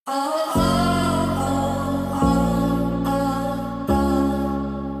Hello,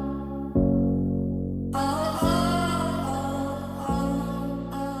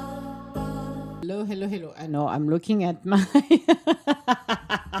 hello, hello. I know I'm looking at my.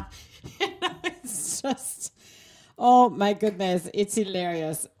 It's just. Oh my goodness, it's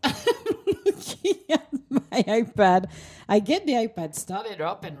hilarious. I'm looking at my iPad. I get the iPad started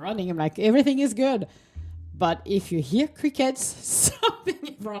up and running. I'm like, everything is good. But if you hear crickets, something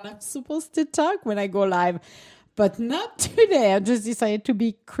is wrong. I'm supposed to talk when I go live, but not today. I just decided to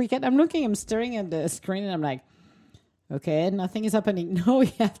be cricket. I'm staring at the screen and I'm like, okay, nothing is happening. No, we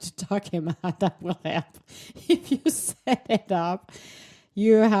have to talk, Emma. That will help. If you set it up,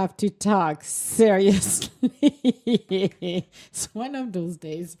 you have to talk seriously. It's one of those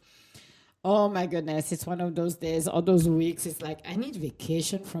days. Oh my goodness, it's one of those days or those weeks. It's like, I need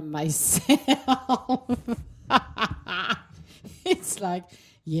vacation from myself. It's like,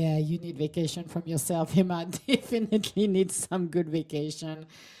 yeah, you need vacation from yourself. Emma definitely needs some good vacation.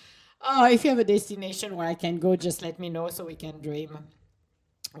 Oh, if you have a destination where I can go, just let me know so we can dream.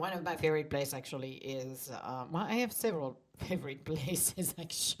 One of my favorite places actually is, well, I have several favorite places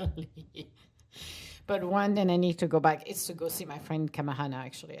actually. But one that I need to go back is to go see my friend Kamahana.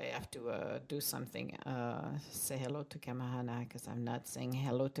 Actually, I have to do something. Say hello to Kamahana because I'm not saying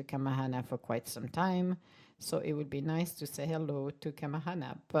hello to Kamahana for quite some time. So it would be nice to say hello to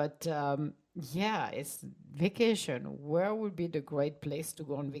Kamahana. But yeah, it's vacation. Where would be the great place to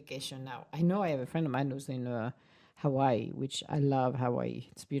go on vacation now? I know I have a friend of mine who's in Hawaii, which I love Hawaii.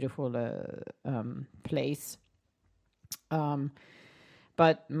 It's a beautiful place.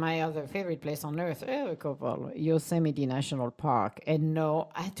 But my other favorite place on earth, a couple, Yosemite National Park. And no,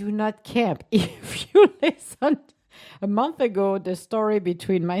 I do not camp. If you listen a month ago, the story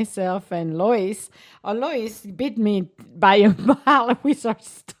between myself and Lois beat me by a mile with her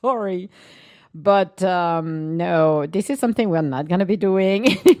story. But no, this is something we're not going to be doing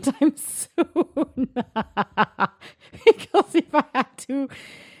anytime soon. Because if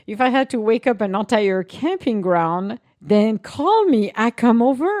I had to wake up an entire camping ground, then call me. I come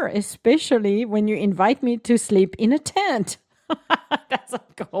over, especially when you invite me to sleep in a tent. That's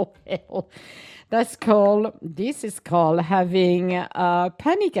called hell. This is called having a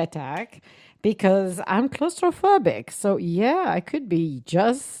panic attack because I'm claustrophobic. So yeah, I could be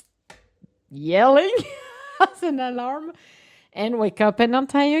just yelling as an alarm and wake up an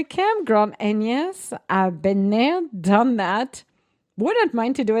entire campground. And yes, I've been there, done that. Wouldn't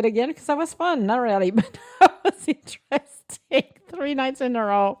mind to do it again because that was fun. Not really, but that was interesting. 3 nights in a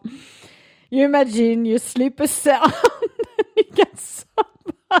row. You imagine you sleep a sound and you get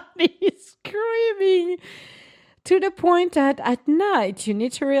somebody screaming to the point that at night, you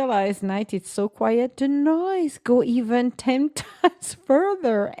need to realize night it's so quiet, the noise go even 10 times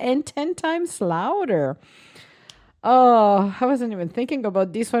further and 10 times louder. Oh, I wasn't even thinking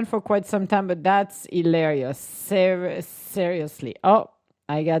about this one for quite some time, but that's hilarious. Seriously. Oh,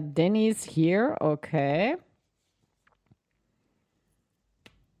 I got Denise here. Okay.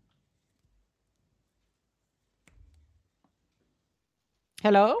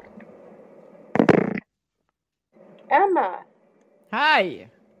 Hello? Emma. Hi.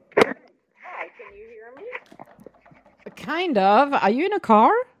 Hi, can you hear me? Kind of. Are you in a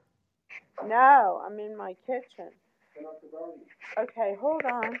car? No, I'm in my kitchen. Okay, hold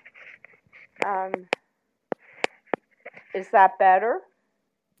on. Is that better?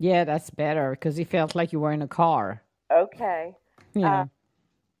 Yeah, that's better because it felt like you were in a car. Okay. Yeah.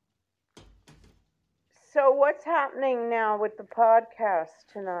 So what's happening now with the podcast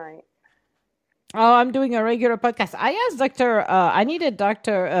tonight? Oh, I'm doing a regular podcast. I asked Doctor, I needed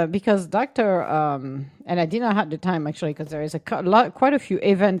Doctor, because Doctor, and I did not have the time actually, because there is quite a few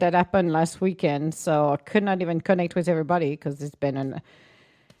events that happened last weekend, so I could not even connect with everybody because it's been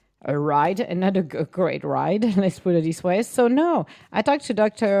a ride, another great ride, let's put it this way. So no, I talked to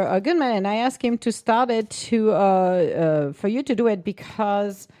Dr. Goodman and I asked him to start it for you to do it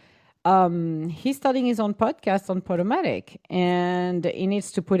because he's starting his own podcast on Podomatic and he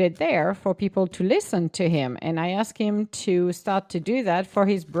needs to put it there for people to listen to him. And I asked him to start to do that for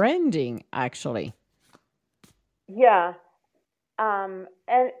his branding, actually. Yeah. And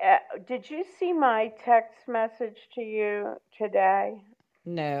did you see my text message to you today?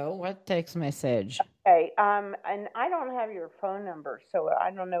 No, what text message? Okay. And I don't have your phone number, so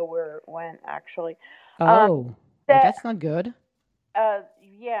I don't know where it went actually. Oh, that's not good.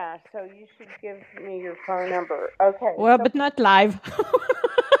 Yeah, so you should give me your phone number. Okay. Well, but not live.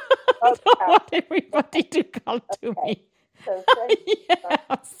 I don't want everybody to call to me. So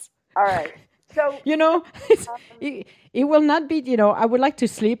yes. all right. So, You know, it will not be, I would like to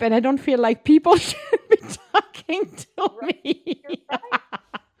sleep and I don't feel like people should be talking to me. you're right.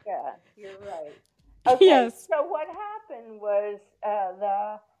 Yeah, you're right. Okay, Yes. so what happened was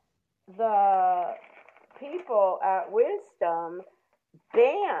the people at Wisdom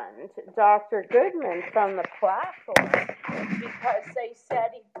banned Dr. Goodman from the platform because they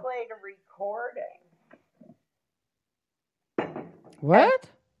said he played a recording and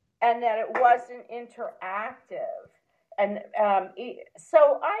What? and that it wasn't interactive. And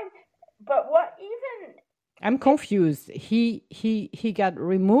so but what even I'm confused. He got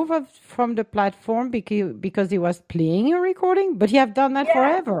removed from the platform because he was playing a recording, but he have done that yeah,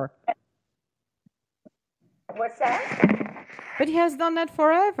 forever. what's that? But he has done that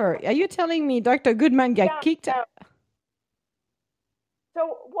forever. Are you telling me Dr. Goodman got Yeah, kicked? no.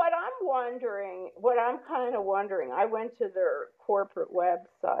 So what I'm kind of wondering, I went to their corporate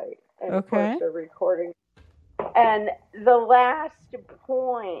website, and of course Okay. they're recording. And the last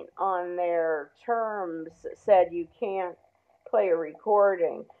point on their terms said you can't play a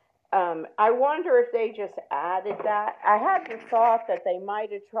recording. I wonder if they just added that. I had the thought that they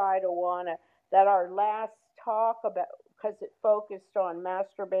might have tried that our last talk about, because it focused on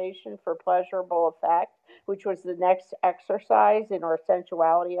masturbation for pleasurable effect, which was the next exercise in our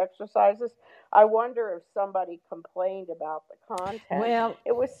sensuality exercises. I wonder if somebody complained about the content. Well,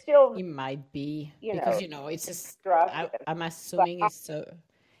 It was still, it might be you because know, it's just destructive. I'm But assuming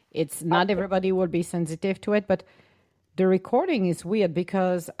it's I not everybody will be sensitive to it, but the recording is weird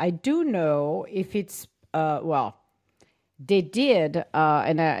because I do know if it's well, they did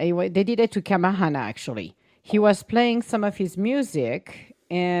they did it to Kamahana actually. He was playing some of his music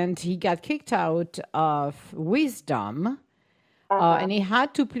and he got kicked out of Wisdom. uh-huh. And he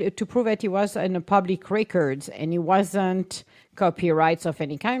had to prove that he was in a public records and he wasn't copyrights of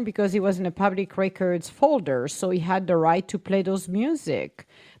any kind because he was in a public records folder. So he had the right to play those music,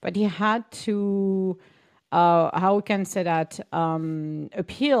 but he had to, how we can say that,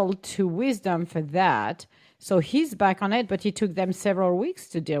 appeal to Wisdom for that. So he's back on it, but it took them several weeks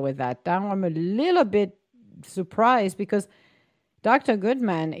to deal with that. Now I'm a little bit surprised because Dr.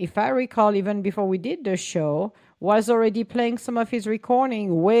 Goodman, if I recall, even before we did the show, was already playing some of his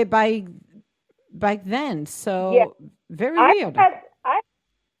recording way back then. Yeah, So very I weird. had I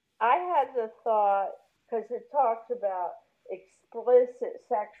I had the thought because it talked about explicit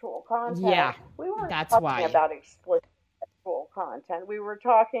sexual content. Yeah, We weren't that's talking why. about explicit sexual content. We were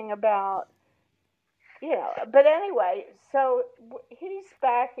talking about, but anyway, so he's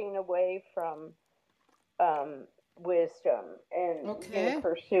backing away from um, Wisdom and going to Okay.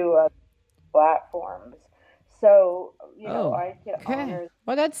 pursue other platforms. So, Oh, I get okay. honors.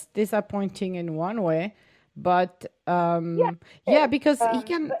 Well, that's disappointing in one way, but Yeah, yeah, it is. because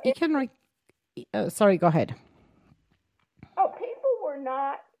But sorry, go ahead. people were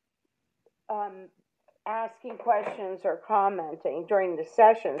not um, asking questions or commenting during the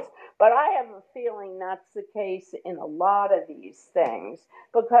sessions, but I have a feeling that's the case in a lot of these things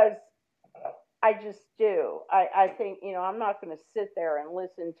because I just do. I think, I'm not going to sit there and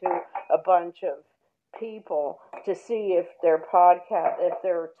listen to a bunch of people to see if their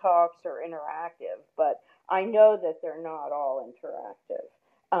talks are interactive, but I know that they're not all interactive.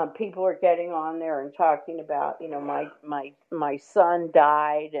 People are getting on there and talking about, my son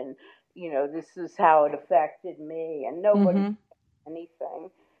died, and this is how it affected me, and nobody Mm-hmm.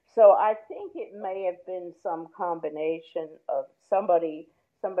 anything. So I think it may have been some combination of somebody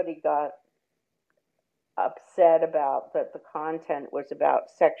got upset about that the content was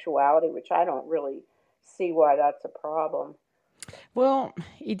about sexuality, which I don't really see why that's a problem. Well,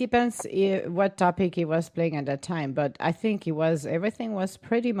 it depends what topic he was playing at that time, but I think everything was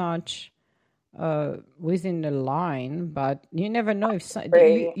pretty much within the line. But you never know if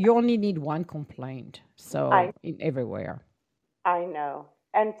Agree. you only need one complaint, I so everywhere. I know.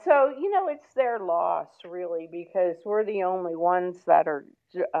 And so, it's their loss really because we're the only ones that are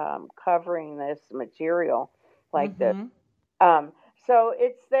covering this material like this. Mm-hmm. Um, so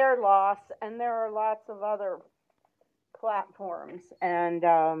it's their loss, and there are lots of other platforms and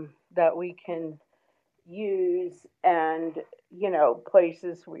that we can use, and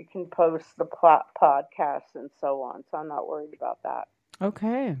places we can post the podcasts and so on. So I'm not worried about that.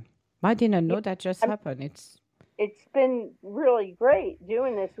 Okay, I didn't Yeah, know that just I mean, happened. it's been really great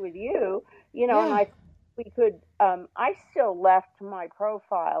doing this with you. And Yeah. we could. I still left my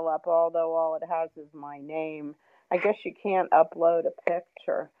profile up, although all it has is my name. I guess you can't upload a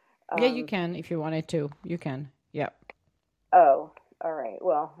picture. Yeah, you Um, can if you wanted to. You can. Yeah. Oh, all right.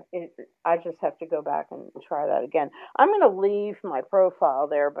 Well, I just have to go back and try that again. I'm going to leave my profile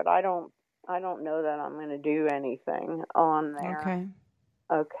there, but I don't. I don't know that I'm going to do anything on there. Okay.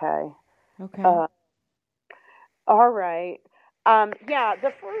 Okay. Okay. Uh, all right. Yeah,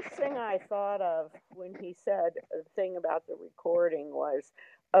 the first thing I thought of when he said the thing about the recording was,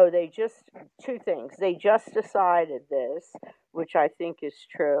 oh, they just, two things. They just decided this, which I think is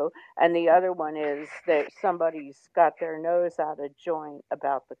true. And the other one is that somebody's got their nose out of joint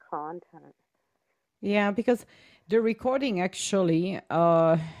about the content. Yeah, because the recording actually,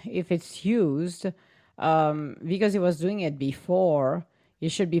 if it's used, because he was doing it before, it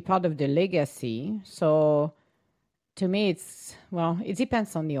should be part of the legacy. So to me, it's, well, it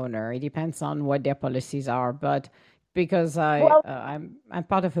depends on the owner. It depends on what their policies are. But because Well, I'm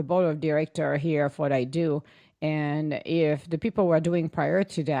part of a board of director here of what I do, and if the people were doing prior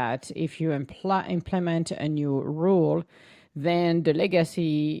to that, if you implement a new rule, then the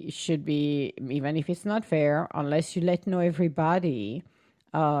legacy should be, even if it's not fair, unless you let know everybody,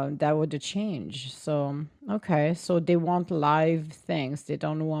 that would change. So okay, so they want live things. They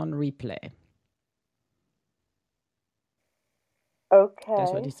don't want replay.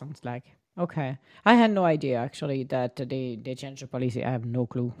 That's what okay. it sounds like. Okay. I had no idea actually that they changed the policy. I have no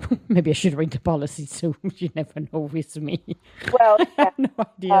clue. Maybe I should read the policy too. You never know with me. Well, I yeah. have no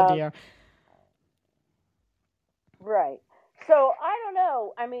idea, Um, dear. right. So I don't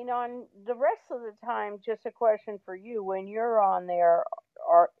know. I mean, on the rest of the time, just a question for you. When you're on there,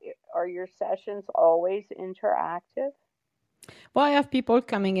 are are your sessions always interactive? Well, I have people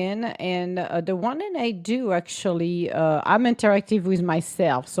coming in, and the one that I do actually, I'm interactive with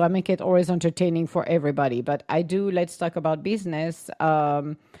myself, so I make it always entertaining for everybody. But I do Let's Talk About Business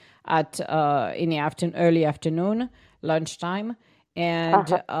at in the afternoon, early afternoon, lunchtime.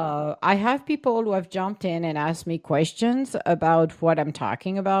 And Uh-huh. I have people who have jumped in and asked me questions about what I'm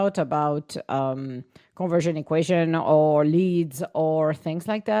talking about conversion equation or leads or things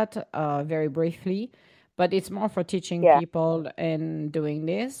like that, very briefly. But it's more for teaching Yeah. people and doing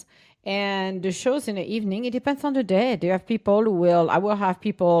this. And the shows in the evening, it depends on the day. There have people who I will have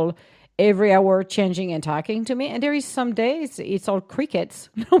people every hour changing and talking to me. And there is some days it's all crickets.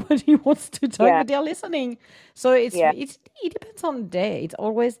 Nobody wants to talk, Yeah. but they're listening. So Yeah. it depends on the day. It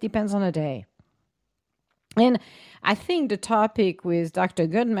always depends on the day. And I think the topic with Dr.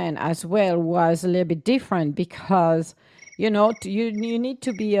 Goodman as well was a little bit different because, you need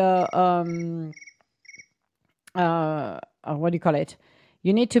to be what do you call it?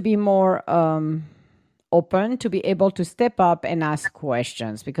 You need to be more open to be able to step up and ask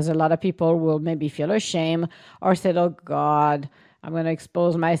questions because a lot of people will maybe feel ashamed or say, "Oh God, I'm going to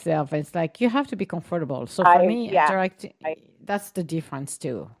expose myself." It's like you have to be comfortable. So for me, Yeah. direct, I that's the difference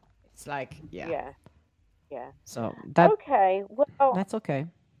too. It's like, yeah. yeah. Yeah. So Okay. Well, that's okay.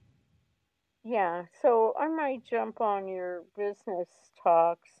 yeah. So I might jump on your business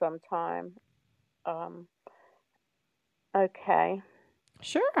talk sometime. Um, okay.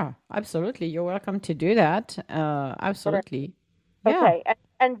 Sure, absolutely. You're welcome to do that. All right. Absolutely. Yeah. Okay.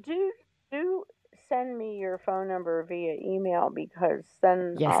 And do send me your phone number via email because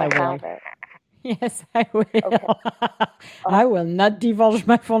then Yes, I I'll will. have it. Yes, I will. Okay. I will not divulge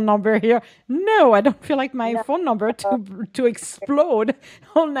my phone number here. No, I don't feel like my No. phone number uh, to explode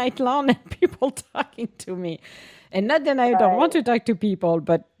all night long and people talking to me. And not that I don't want right. to talk to people,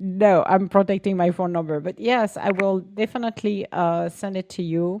 but no, I'm protecting my phone number. But yes, I will definitely send it to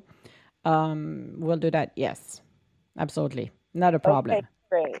you. We'll do that. Yes, absolutely. Not a Okay. problem.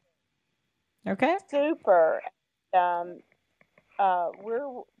 Great. Okay? Super. Um,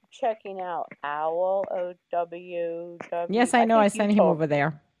 we're checking out Owl, OWW. Yes, I I know. I think you sent him told. over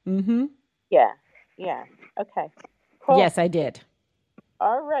there. Mm-hmm. Yeah. Yeah. Okay. Cool. Yes, I did.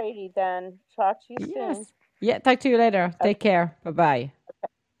 All righty then. Talk to you soon. Yes. Yeah, talk to you later. Okay. Take care. Bye-bye.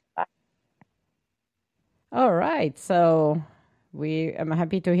 Bye. All right. So I'm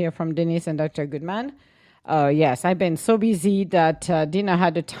happy to hear from Denise and Dr. Goodman. Yes, I've been so busy that Dina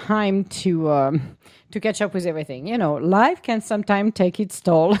had the time to catch up with everything. Life can sometimes take its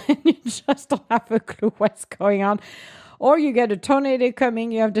toll, and you just don't have a clue what's going on. Or you get a tornado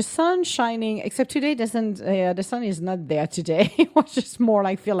coming. You have the sun shining, except today doesn't. The sun is not there today. It was just more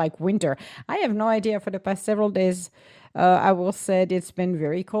like feel like winter. I have no idea. For the past several days, I will say it's been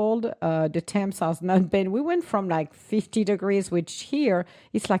very cold. The temps has not been. We went from like 50 degrees, which here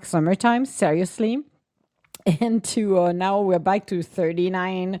it's like summertime. Seriously, and to now we're back to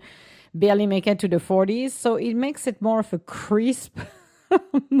 39, barely make it to the 40s. So it makes it more of a crisp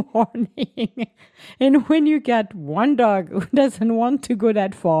morning. And when you get one dog who doesn't want to go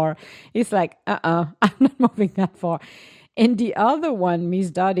that far, it's like, I'm not moving that far. And the other one,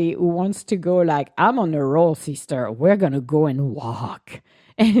 Miss Dottie, who wants to go like, I'm on a roll, sister. We're going to go and walk.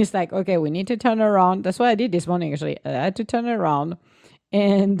 And it's like, okay, we need to turn around. That's what I did this morning, actually. I had to turn around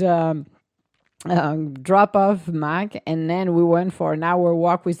and drop off Mac, and then we went for an hour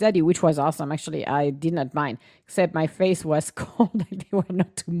walk with Daddy, which was awesome. Actually, I did not mind, except my face was cold like they were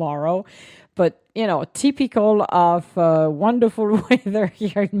not tomorrow. But, typical of wonderful weather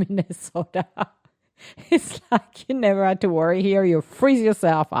here in Minnesota. It's like you never had to worry here. You freeze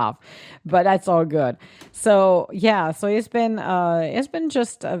yourself off, but that's all good. So yeah, so it's been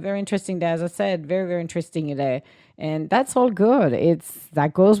just a very interesting day. As I said, very, very interesting day. And that's all good.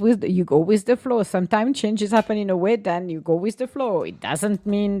 That goes with, you go with the flow. Sometimes changes happen in a way, then you go with the flow. It doesn't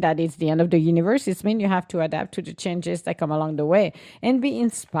mean that it's the end of the universe. It means you have to adapt to the changes that come along the way and be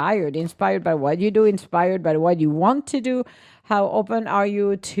inspired by what you do, inspired by what you want to do. How open are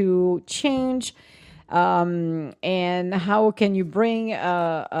you to change? And how can you bring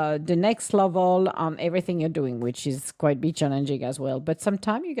the next level on everything you're doing, which is quite be challenging as well. But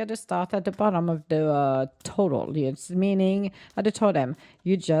sometimes you got to start at the bottom of the total. It's meaning at the totem.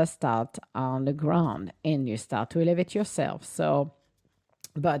 You just start on the ground and you start to elevate yourself. So,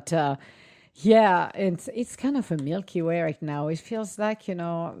 but yeah, it's kind of a Milky Way right now. It feels like,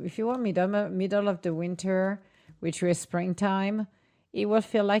 if you want middle of the winter, which is springtime, it will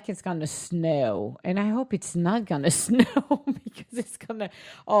feel like it's gonna snow, and I hope it's not gonna snow because it's gonna.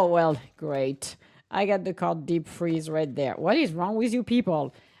 Oh well, great. I got the card deep freeze right there. What is wrong with you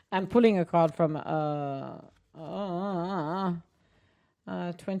people? I'm pulling a card from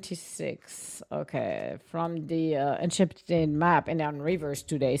 26. Okay, from the enchanted map, and on reverse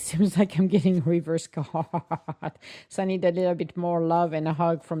today. Seems like I'm getting reverse card, so I need a little bit more love and a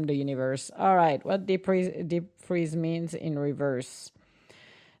hug from the universe. All right, what deep freeze means in reverse.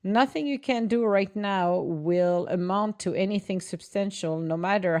 Nothing you can do right now will amount to anything substantial, no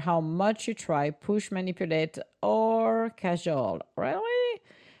matter how much you try, push, manipulate, or casual. Really?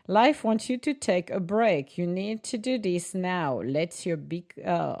 Life wants you to take a break. You need to do this now. Lest you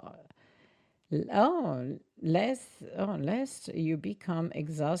become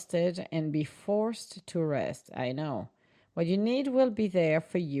exhausted and be forced to rest. I know. What you need will be there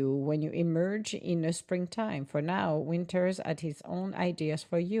for you when you emerge in the springtime. For now, winter's at his own ideas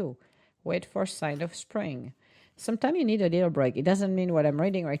for you. Wait for sign of spring. Sometimes you need a little break. It doesn't mean what I'm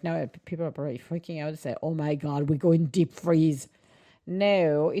reading right now. People are probably freaking out and say, oh my God, we're going deep freeze.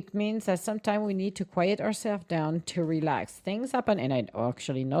 No, it means that sometimes we need to quiet ourselves down to relax. Things happen, and I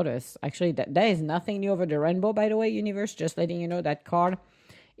actually noticed, that there is nothing new over the rainbow, by the way, universe, just letting you know that card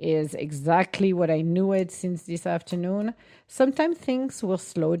is exactly what I knew it since this afternoon. Sometimes things will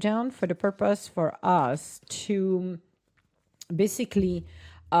slow down for the purpose for us to basically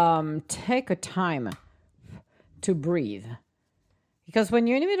take a time to breathe. Because when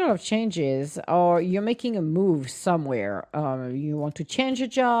you're in the middle of changes or you're making a move somewhere, you want to change a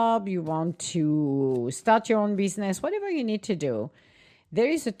job, you want to start your own business, whatever you need to do, there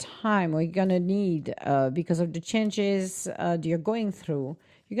is a time where you're going to need, because of the changes you're going through,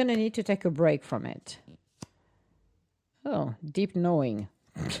 you're going to need to take a break from it. Oh, deep knowing.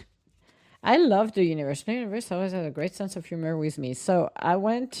 I love the universe. The universe always has a great sense of humor with me. So I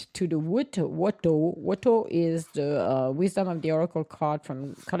went to the Woto. Woto is the Wisdom of the Oracle card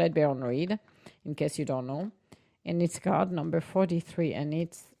from Colette Baron Reid, in case you don't know. And it's card number 43, and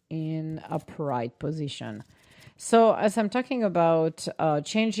it's in upright position. So as I'm talking about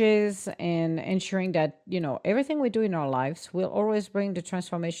changes and ensuring that, everything we do in our lives will always bring the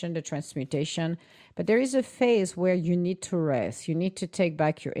transformation, the transmutation. But there is a phase where you need to rest. You need to take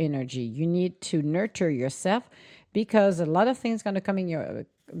back your energy. You need to nurture yourself because a lot of things going to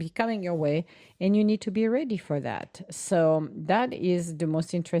be coming your way, and you need to be ready for that. So that is the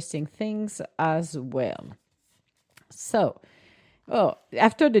most interesting things as well. So,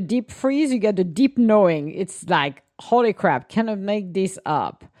 after the deep freeze, you get the deep knowing. It's like, holy crap, cannot make this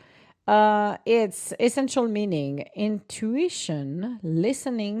up. It's essential meaning, intuition,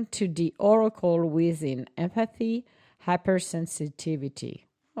 listening to the oracle within, empathy, hypersensitivity.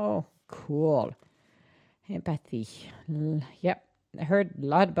 Oh, cool. Empathy. Yep, I heard a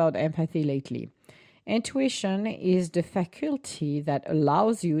lot about empathy lately. Intuition is the faculty that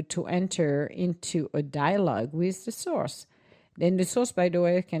allows you to enter into a dialogue with the source. Then the source, by the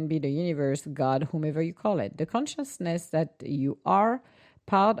way, can be the universe, God, whomever you call it. The consciousness that you are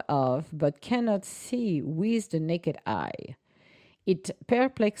part of but cannot see with the naked eye. It's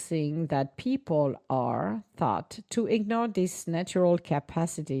perplexing that people are thought to ignore this natural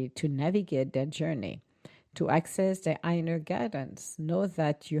capacity to navigate their journey, to access their inner guidance. Know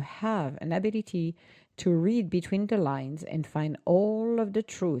that you have an ability to read between the lines and find all of the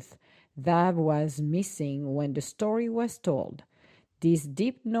truth that was missing when the story was told. This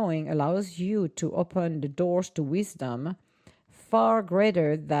deep knowing allows you to open the doors to wisdom far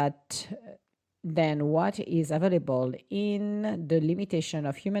greater than what is available in the limitation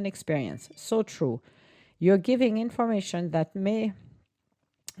of human experience. So true. You're giving information that may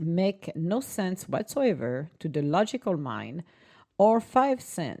make no sense whatsoever to the logical mind or 5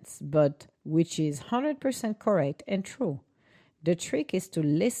 cents, but which is 100% correct and true. The trick is to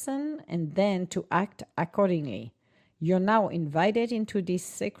listen and then to act accordingly. You're now invited into this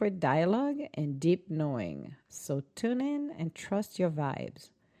sacred dialogue and deep knowing. So tune in and trust your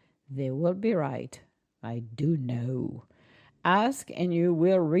vibes. They will be right. I do know. Ask and you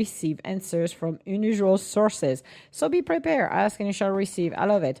will receive answers from unusual sources. So be prepared. Ask and you shall receive. I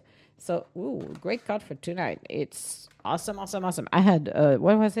love it. So, great card for tonight. It's awesome, awesome, awesome. I had,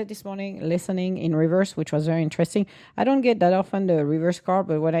 what was it this morning? Listening in reverse, which was very interesting. I don't get that often the reverse card,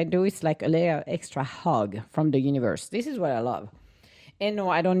 but what I do is like a little extra hug from the universe. This is what I love. And no,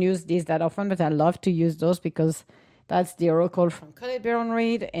 I don't use this that often, but I love to use those because that's the oracle from Colette Baron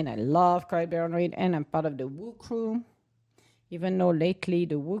Reid, and I love Colette Baron Reid, and I'm part of the Woo Crew. Even though lately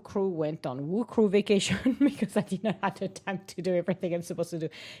the Woo Crew went on Woo Crew vacation because I did not have the time to do everything I'm supposed to do.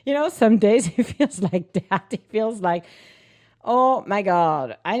 You know, some days it feels like that. It feels like, oh my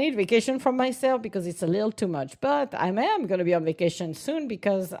God, I need vacation from myself because it's a little too much. But I am going to be on vacation soon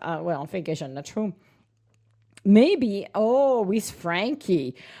because, on vacation, not true. Maybe, with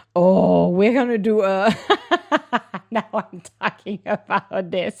Frankie. Oh, we're going to do a... Now I'm talking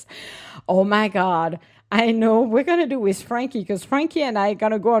about this. Oh my God. I know we're going to do with Frankie because Frankie and I are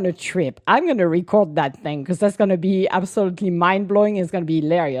going to go on a trip. I'm going to record that thing because that's going to be absolutely mind-blowing. It's going to be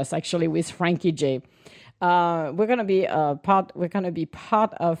hilarious, actually, with Frankie J. We're going to be part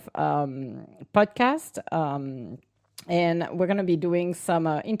of podcast, and we're going to be doing some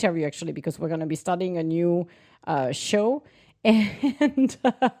interview, actually, because we're going to be starting a new show, and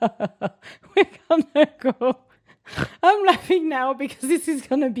we're going to go... I'm laughing now because this is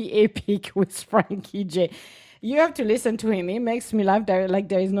going to be epic with Frankie J. You have to listen to him. He makes me laugh like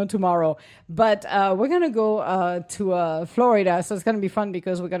there is no tomorrow. But we're going to go to Florida. So it's going to be fun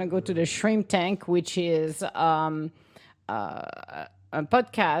because we're going to go to the Shrimp Tank, which is a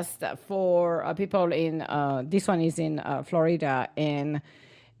podcast for people in, this one is in Florida. And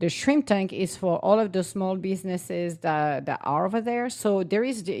the Shrimp Tank is for all of the small businesses that are over there. So there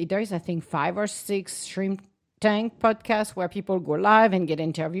is, I think, 5 or 6 Shrimp Tank podcast where people go live and get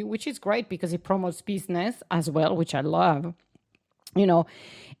interviewed, which is great because it promotes business as well, which I love,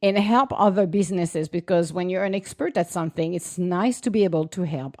 and help other businesses, because when you're an expert at something, it's nice to be able to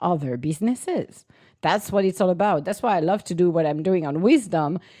help other businesses. That's what it's all about. That's why I love to do what I'm doing on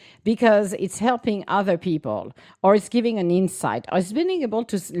Wisdom, because it's helping other people, or it's giving an insight, or it's being able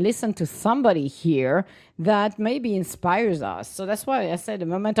to listen to somebody here that maybe inspires us. So that's why I said a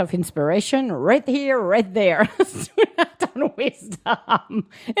moment of inspiration right here, right there. On Wisdom.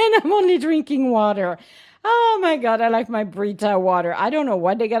 And I'm only drinking water. Oh my God, I like my Brita water. I don't know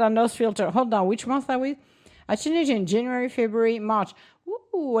what they got on those filters. Hold on, which month are we? I changed in January, February, March.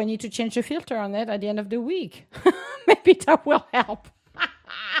 Ooh, I need to change the filter on that at the end of the week. Maybe that will help.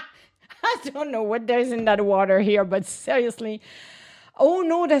 I don't know what there is in that water here, but seriously. Oh,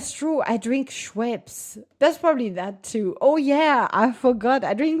 no, that's true. I drink Schweppes. That's probably that too. Oh, yeah, I forgot.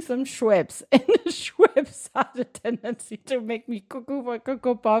 I drink some Schweppes. And the Schweppes have the tendency to make me cuckoo for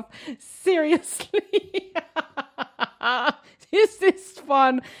Cocoa Puff. Seriously. This is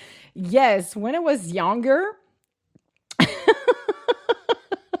fun. Yes, when I was younger,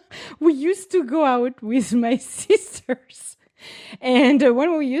 we used to go out with my sisters. And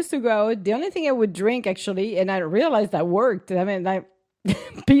when we used to go out, the only thing I would drink, actually, and I realized that worked. I mean,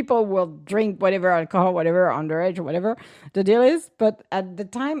 people will drink whatever alcohol, whatever, underage, whatever the deal is. But at the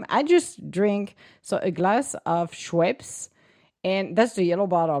time, I just drink a glass of Schweppes. And that's the yellow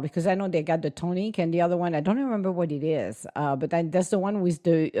bottle, because I know they got the tonic, and the other one, I don't remember what it is. But that's the one with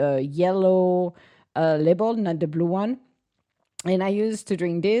the yellow label, not the blue one. And I used to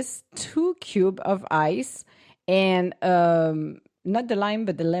drink this 2 cubes of ice and not the lime,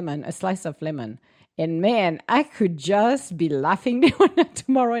 but the lemon, a slice of lemon. And man, I could just be laughing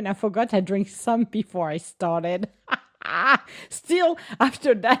tomorrow, and I forgot I drank some before I started. Still,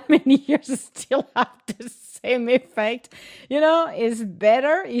 after that many years, still have the same effect. It's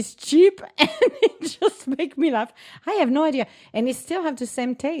better, it's cheap, and it just makes me laugh. I have no idea. And it still have the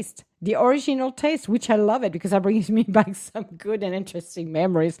same taste, the original taste, which I love it because it brings me back some good and interesting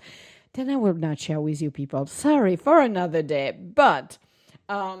memories. Then I will not share with you people. Sorry, for another day. But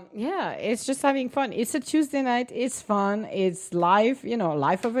it's just having fun. It's a Tuesday night. It's fun. It's life,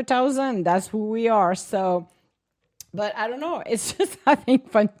 life of 1,000. That's who we are. So But I don't know. It's just having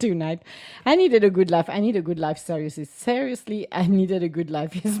fun tonight. I needed a good laugh. I need a good laugh. Seriously. Seriously, I needed a good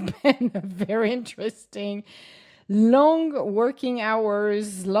laugh. It's been very interesting. Long working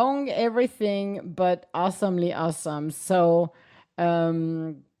hours, long everything, but awesomely awesome. So,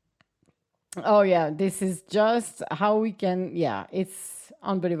 um, oh yeah, this is just how we can, yeah, it's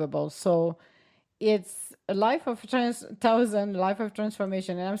unbelievable. So, it's a life of thousand life of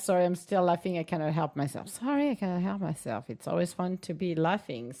transformation, and I'm sorry, I'm still laughing. I cannot help myself. Sorry, I cannot help myself. It's always fun to be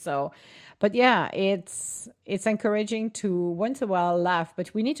laughing. So, but yeah, it's encouraging to once in a while laugh,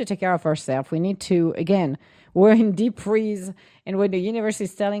 but we need to take care of ourselves. We need to, again, we're in deep freeze, and when the universe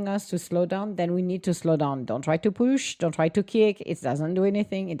is telling us to slow down, then we need to slow down. Don't try to push, don't try to kick. It doesn't do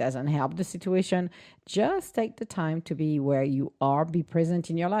anything. It doesn't help the situation. Just take the time to be where you are, be present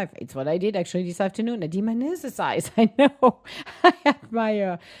in your life. It's what I did actually this afternoon. I did my exercise. I know. I had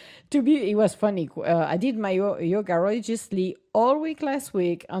my it was funny. I did my yoga religiously all week last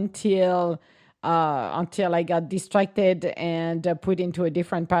week until I got distracted and put into a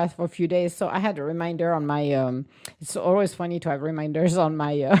different path for a few days. So I had a reminder on my. It's always funny to have reminders on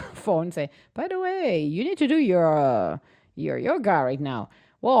my phone. Say, by the way, you need to do your yoga right now.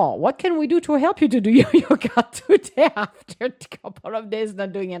 Well, what can we do to help you to do your yoga today after a couple of days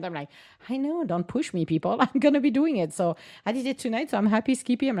not doing it? I'm like, I know, don't push me, people. I'm going to be doing it. So I did it tonight. So I'm happy,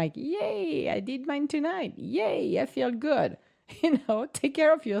 Skippy. I'm like, yay, I did mine tonight. Yay, I feel good. Take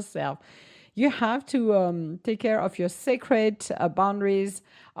care of yourself. You have to take care of your sacred boundaries,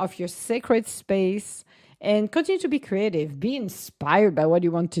 of your sacred space, and continue to be creative. Be inspired by what you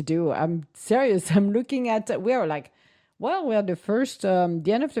want to do. I'm serious. I'm looking at, we're the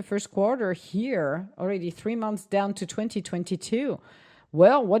end of the first quarter here, already 3 months down to 2022.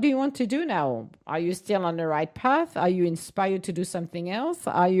 Well, what do you want to do now? Are you still on the right path? Are you inspired to do something else?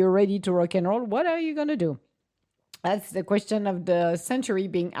 Are you ready to rock and roll? What are you going to do? That's the question of the century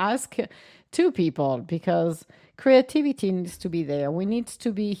being asked to people, because creativity needs to be there. We need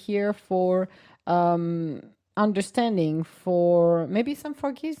to be here for understanding, for maybe some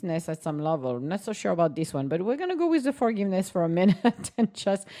forgiveness at some level. I'm not so sure about this one, but we're going to go with the forgiveness for a minute and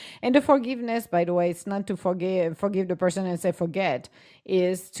the forgiveness, by the way, it's not to forgive the person and say forget,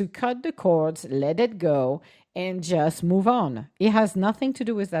 is to cut the cords, let it go, and just move on. It has nothing to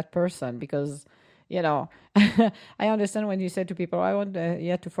do with that person, because I understand when you say to people, I want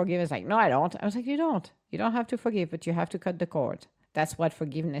you to forgive. It's like, no, I don't. I was like, you don't. You don't have to forgive, but you have to cut the cord. That's what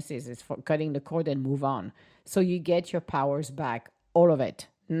forgiveness is. It's for cutting the cord and move on. So you get your powers back, all of it.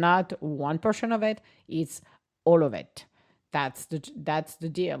 Not one portion of it. It's all of it. That's the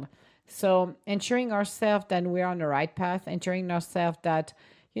deal. So ensuring ourselves that we're on the right path, ensuring ourselves that,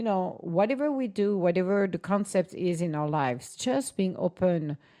 whatever we do, whatever the concept is in our lives, just being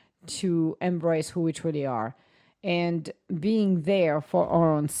open to embrace who we truly are and being there for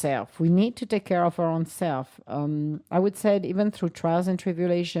our own self. We need to take care of our own self. I would say even through trials and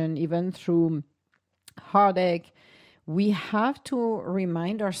tribulation, even through heartache, we have to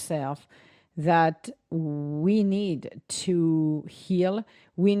remind ourselves that we need to heal.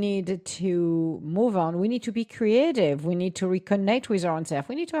 We need to move on. We need to be creative. We need to reconnect with our own self.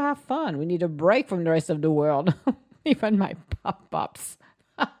 We need to have fun. We need a break from the rest of the world. Even my pop-ups.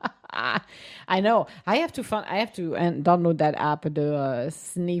 I know. I have to download that app, the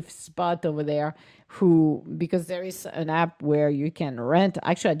Sniff Spot over there. Because there is an app where you can rent.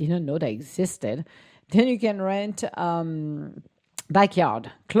 Actually, I didn't know that existed. Then you can rent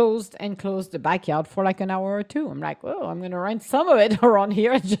backyard, closed the backyard for like an hour or two. I'm like, oh, I'm going to rent some of it around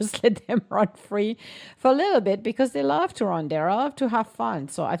here and just let them run free for a little bit, because they love to run there. I love to have fun.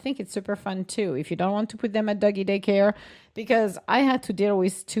 So I think it's super fun too. If you don't want to put them at doggy daycare, because I had to deal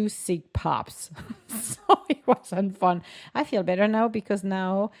with 2 sick pups. So it wasn't fun. I feel better now, because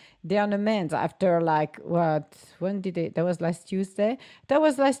now they're on the mend after that was last Tuesday.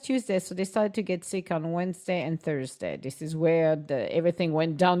 So they started to get sick on Wednesday and Thursday. This is where everything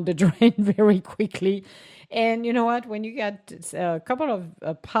went down the drain very quickly. And you know what? When you get a couple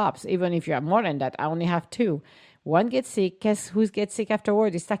of pups, even if you have more than that, I only have 2. One gets sick. Guess who gets sick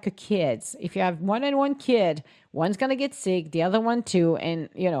afterward? It's like a kids. If you have more than one kid, one's gonna get sick, the other one too, and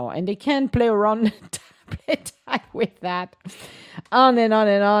and they can't play around with that, on and on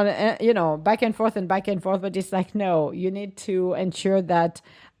and on, back and forth. But it's like, no, you need to ensure that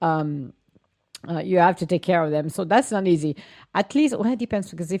you have to take care of them. So that's not easy. At least, well, it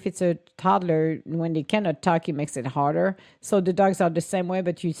depends, because if it's a toddler, when they cannot talk, it makes it harder. So the dogs are the same way,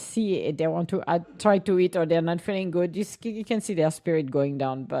 but you see it, they want to try to eat, or they're not feeling good. You can see their spirit going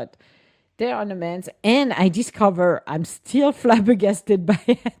down, but they're on the mend. And I discover I'm still flabbergasted by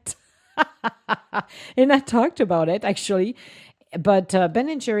it. And I talked about it actually. But Ben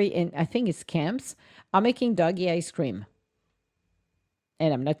and Jerry, and I think it's Camps, are making doggy ice cream.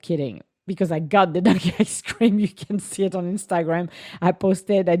 And I'm not kidding because I got the doggy ice cream. You can see it on Instagram. I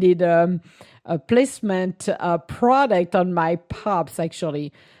did a placement product on my pops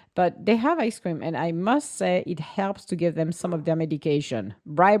actually. But they have ice cream, and I must say it helps to give them some of their medication.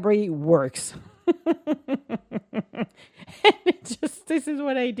 Bribery works. And this is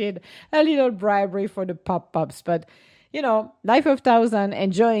what I did, a little bribery for the pop-ups. But life of thousand,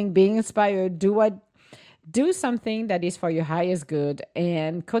 enjoying, being inspired, do something that is for your highest good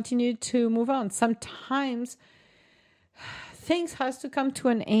and continue to move on. Sometimes things has to come to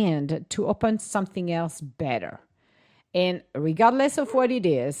an end to open something else better. And regardless of what it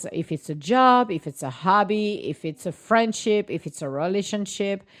is, if it's a job, if it's a hobby, if it's a friendship, if it's a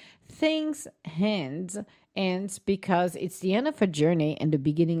relationship, things ends because it's the end of a journey and the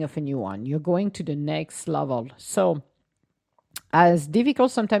beginning of a new one. You're going to the next level. So as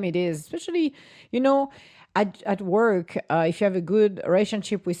difficult sometimes it is, especially, at work, if you have a good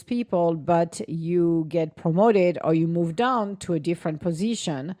relationship with people, but you get promoted or you move down to a different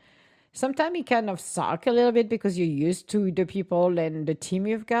position, sometimes it kind of suck a little bit because you're used to the people and the team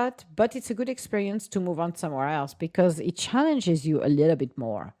you've got, but it's a good experience to move on somewhere else because it challenges you a little bit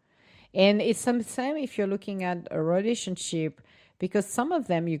more. And it's the same if you're looking at a relationship, because some of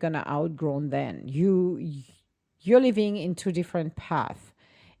them you're gonna outgrown then. You're living into different path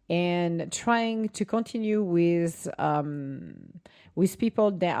and trying to continue with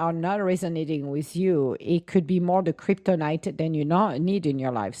people that are not resonating with you. It could be more the kryptonite than you need in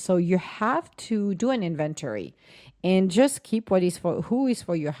your life. So you have to do an inventory and just keep who is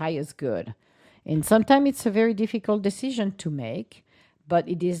for your highest good. And sometimes it's a very difficult decision to make, but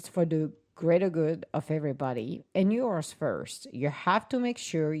it is for the greater good of everybody and yours first. You have to make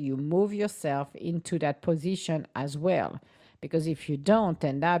sure you move yourself into that position as well, because if you don't,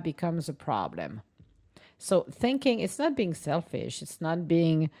 then that becomes a problem. So thinking, it's not being selfish. It's not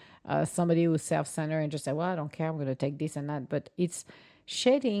being somebody who's self-centered and just say, well, I don't care, I'm going to take this and that. But it's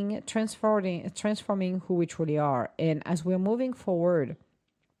shedding, transforming who we truly are. And as we're moving forward,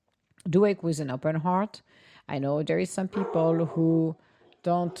 do it with an open heart. I know there is some people who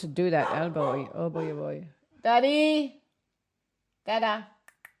don't do that. Oh boy, oh boy, oh boy. Daddy! Dada!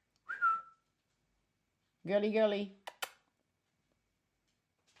 Girly, girly.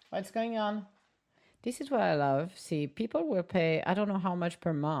 What's going on? This is what I love. See, people will pay, I don't know how much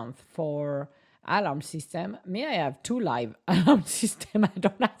per month for alarm system. Me, I have 2 live alarm system. I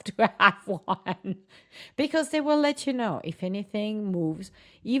don't have to have one because they will let you know if anything moves.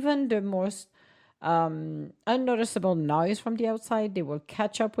 Even the most unnoticeable noise from the outside, they will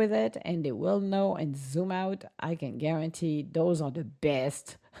catch up with it and they will know and zoom out. I can guarantee those are the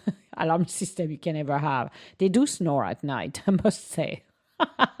best alarm system you can ever have. They do snore at night, I must say.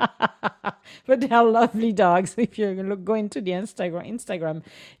 But they are lovely dogs. If you go into the Instagram,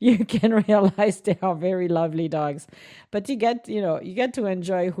 you can realize they are very lovely dogs. But you get to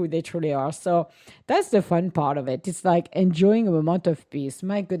enjoy who they truly are. So that's the fun part of it. It's like enjoying a moment of peace.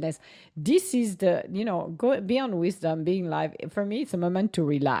 My goodness, this is go beyond wisdom, being live. For me, it's a moment to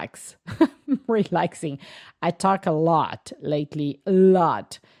relax. Relaxing. I talk a lot lately, a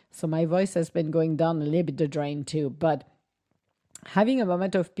lot. So my voice has been going down a little bit the drain too, but having a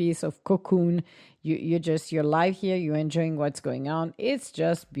moment of peace, of cocoon, you're live here, you're enjoying what's going on. It's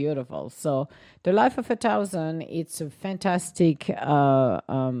just beautiful. So the life of 1,000, it's a fantastic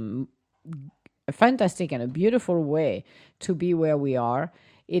and a beautiful way to be where we are.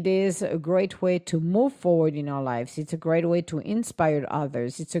 It is a great way to move forward in our lives. It's a great way to inspire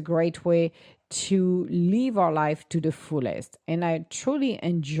others. It's a great way to live our life to the fullest. And I truly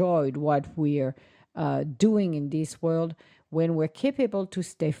enjoyed what we're doing in this world when we're capable to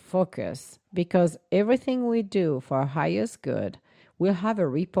stay focused, because everything we do for our highest good will have a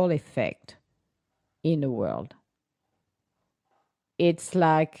ripple effect in the world. It's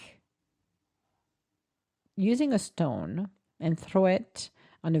like using a stone and throw it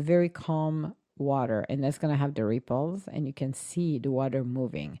on a very calm water, and that's going to have the ripples and you can see the water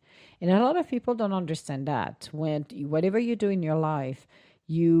moving. And a lot of people don't understand that. Whatever you do in your life,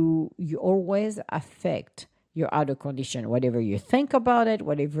 you always affect your outer condition. Whatever you think about it,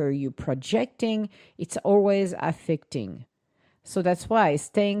 whatever you're projecting, it's always affecting. So that's why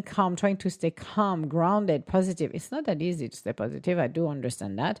staying calm, trying to stay calm, grounded, positive. It's not that easy to stay positive. I do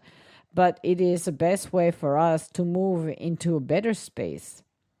understand that. But it is the best way for us to move into a better space.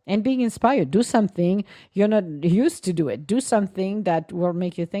 And being inspired, do something you're not used to do it. Do something that will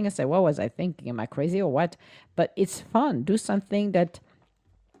make you think and say, what was I thinking? Am I crazy or what? But it's fun. Do something that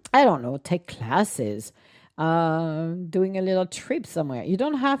I don't know, take classes, doing a little trip somewhere. You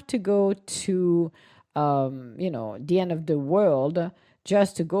don't have to go to, the end of the world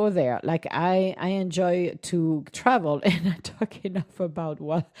just to go there. Like I enjoy to travel, and I talk enough about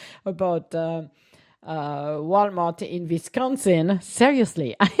Walmart in Wisconsin.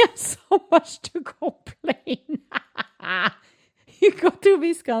 Seriously, I have so much to complain. You go to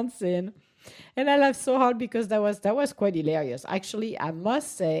Wisconsin, and I laughed so hard because that was quite hilarious. Actually, I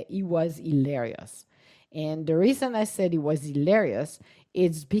must say it was hilarious. And the reason I said it was hilarious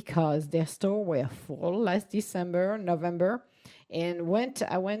is because their store were full last December, November, and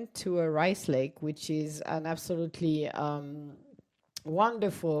I went to a Rice Lake, which is an absolutely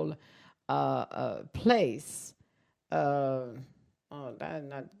wonderful place. Uh, oh, that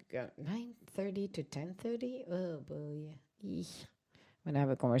not 9:30 to 10:30. Oh boy. Eesh. When I have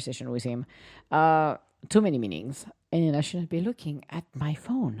a conversation with him. Too many meetings, and I shouldn't be looking at my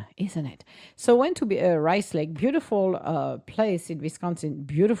phone, isn't it? So went to be a Rice Lake, beautiful place in Wisconsin,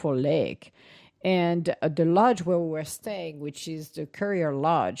 beautiful lake, and the lodge where we were staying, which is the Courier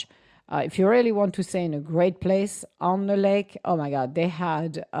Lodge. If you really want to stay in a great place on the lake, oh my God, they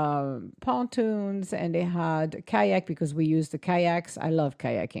had pontoons and they had kayak because we used the kayaks. I love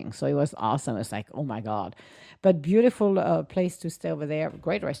kayaking, so it was awesome. It's like, oh my God. But beautiful place to stay over there.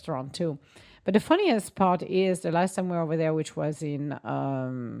 Great restaurant too. But the funniest part is the last time we were over there, which was in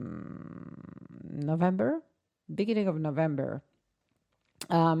November, beginning of November.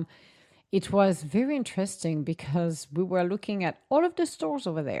 Um, it was very interesting because we were looking at all of the stores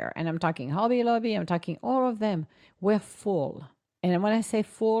over there, and I'm talking Hobby Lobby, I'm talking all of them were full. And when I say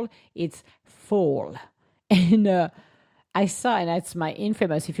full, it's full. And I saw, and that's my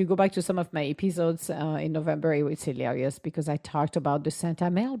infamous. If you go back to some of my episodes in November, it was hilarious because I talked about the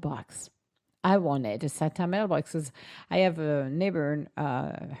Santa mailbox. I wanted a Santa mailbox because I have a neighbor.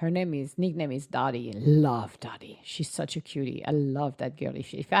 Her nickname is Dottie. Love Dottie. She's such a cutie. I love that girl.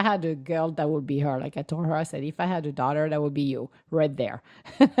 If I had a girl, that would be her. Like I told her, I said, if I had a daughter, that would be you right there.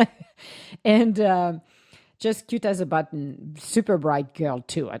 And just cute as a button. Super bright girl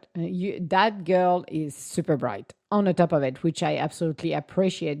too. That girl is super bright. On the top of it, which I absolutely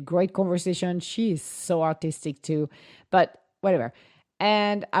appreciate. Great conversation. She is so artistic too. But whatever.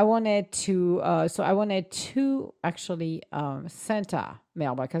 And I wanted two actually Santa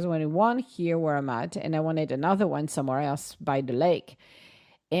mailboxes. I wanted one here where I'm at, and I wanted another one somewhere else by the lake.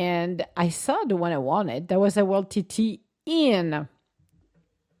 And I saw the one I wanted. That was a World TT in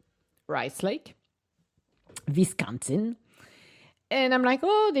Rice Lake, Wisconsin. And I'm like,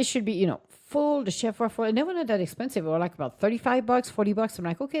 oh, they should be, full. The chef were full. And they were not that expensive. They were like about $35, $40. I'm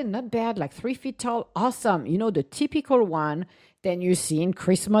like, okay, not bad. Like 3 feet tall. Awesome. The typical one than you see in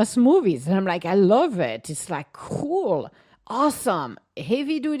Christmas movies. And I'm like, I love it. It's like cool, awesome,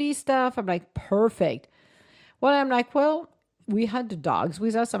 heavy duty stuff. I'm like, perfect. Well, I'm like, we had the dogs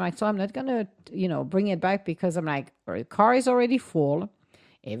with us. I'm like, so I'm not going to, bring it back because I'm like, our car is already full.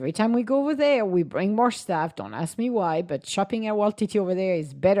 Every time we go over there, we bring more stuff. Don't ask me why, but shopping at Walt TT over there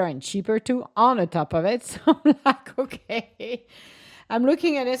is better and cheaper too on the top of it. So I'm like, okay. I'm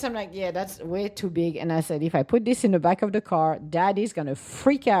looking at this. I'm like, yeah, that's way too big. And I said, if I put this in the back of the car, Daddy's going to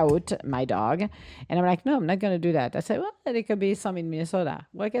freak out, my dog. And I'm like, no, I'm not going to do that. I said, well, there could be some in Minnesota.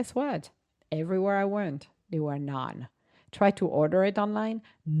 Well, guess what? Everywhere I went, there were none. Tried to order it online,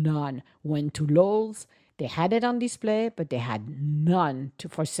 none. Went to Lowe's. They had it on display, but they had none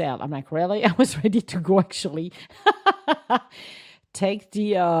for sale. I'm like, really? I was ready to go actually take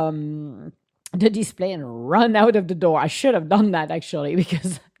the display and run out of the door. I should have done that actually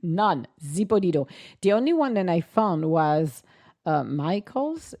because none, zippo. The only one that I found was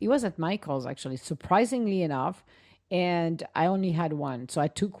Michael's. It was at Michael's actually, surprisingly enough, and I only had one. So I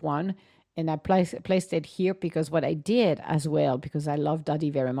took one and I placed it here because what I did as well, because I love Dottie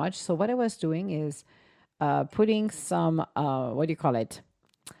very much. So what I was doing is putting some, what do you call it,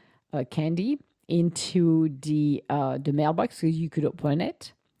 candy into the mailbox so you could open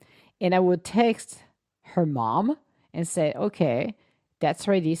it. And I would text her mom and say, okay, that's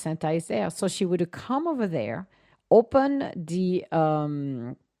ready. Santa is there. So she would come over there, open the,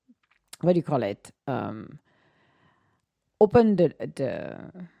 what do you call it? Open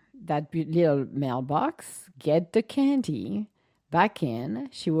that little mailbox, get the candy back in.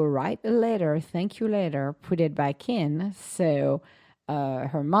 She will write a letter, thank you letter, put it back in. So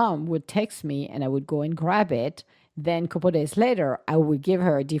her mom would text me and I would go and grab it. Then a couple days later, I would give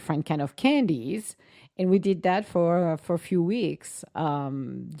her different kind of candies. And we did that for a few weeks,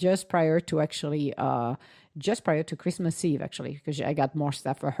 just prior to Christmas Eve, actually, because I got more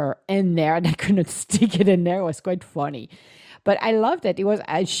stuff for her in there and I couldn't stick it in there. It was quite funny. But I loved it. It was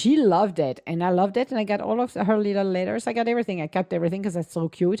she loved it, and I loved it. And I got all of her little letters. I got everything. I kept everything because that's so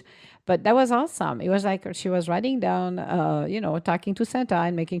cute. But that was awesome. It was like she was writing down, talking to Santa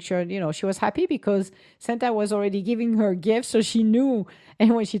and making sure, she was happy because Santa was already giving her gifts, so she knew.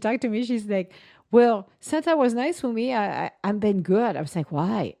 And when she talked to me, she's like, well, Santa was nice with me. I'm been good. I was like,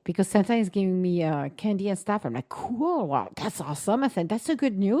 why? Because Santa is giving me candy and stuff. I'm like, cool. Wow, that's awesome. I said, that's a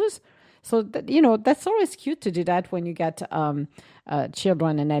good news. So that's always cute to do that when you get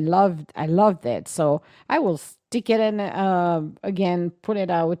children, and I loved it. So I will stick it in again, put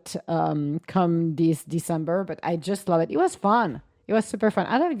it out come this December. But I just love it. It was fun. It was super fun.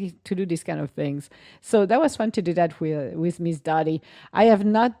 I love to do these kind of things. So that was fun to do that with Miss Dottie. I have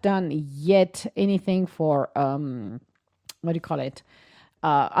not done yet anything for what do you call it?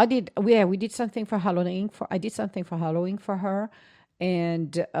 We did something for Halloween. I did something for Halloween for her,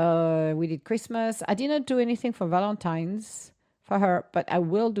 and we did Christmas. I did not do anything for Valentine's for her, but I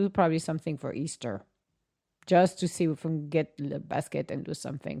will do probably something for Easter, just to see if we can get the basket and do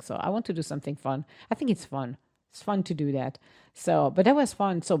something. So I want to do something fun. I think it's fun. It's fun to do that. So, but that was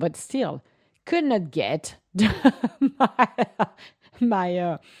fun. So, but still, could not get my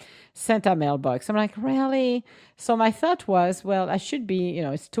my Santa mailbox. I'm like, really? So my thought was, well, I should be,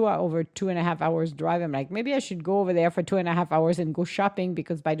 it's over 2.5 hours drive. I'm like, maybe I should go over there for 2.5 hours and go shopping,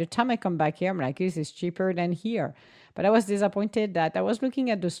 because by the time I come back here, I'm like, this is cheaper than here. But I was disappointed that I was looking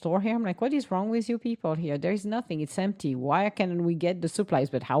at the store here. I'm like, what is wrong with you people here? There is nothing. It's empty. Why can't we get the supplies?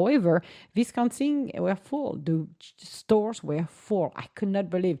 But however, Wisconsin were full. The stores were full. I could not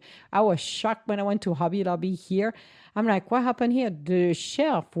believe. I was shocked when I went to Hobby Lobby here. I'm like, what happened here? The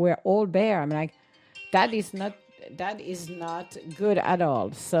shelf were all bare. I'm like, that is not good at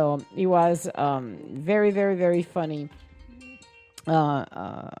all. So it was very, very, very funny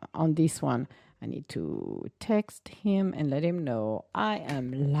on this one. I need to text him and let him know I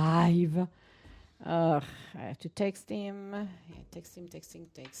am live. I have to text him. Yeah, text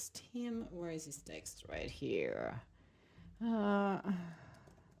him. Where is his text? Right here. I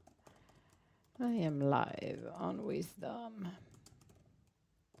am live on Wisdom.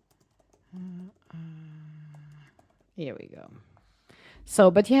 Here we go.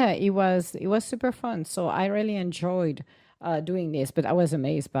 So, but yeah, it was super fun. So I really enjoyed doing this, but I was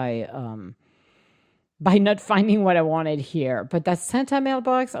amazed by not finding what I wanted here. But that Santa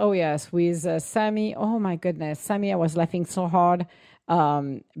mailbox, oh yes, with Sammy. Oh my goodness, Sammy, I was laughing so hard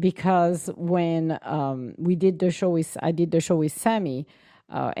because when I did the show with Sammy,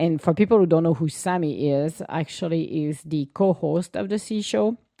 and for people who don't know who Sammy is, actually is the co-host of the C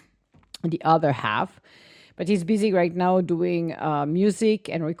Show, the other half. But he's busy right now doing music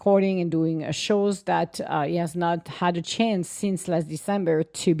and recording and doing shows that he has not had a chance since last December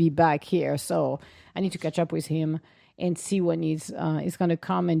to be back here. So I need to catch up with him and see when he's going to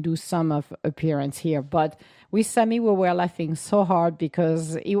come and do some of appearance here. But with Sammy, we were laughing so hard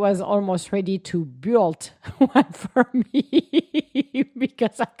because he was almost ready to build one for me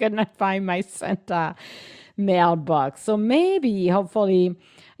because I could not find my Santa mailbox. So maybe, hopefully,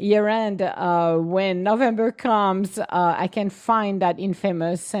 year end, when November comes, I can find that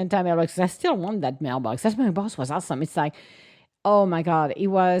infamous Santa mailbox. I still want that mailbox. That mailbox was awesome. It's like, oh my God, it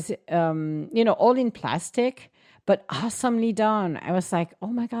was, all in plastic, but awesomely done. I was like, oh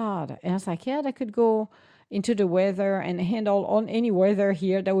my God. And I was like, yeah, that could go into the weather and handle on any weather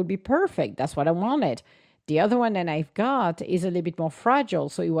here. That would be perfect. That's what I wanted. The other one that I've got is a little bit more fragile.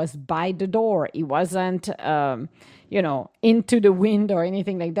 So it was by the door. It wasn't, into the wind or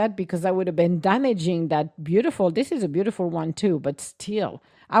anything like that, because that would have been damaging that beautiful. This is a beautiful one too, but still,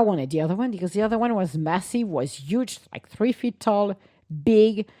 I wanted the other one because the other one was massive, was huge, like 3 feet tall,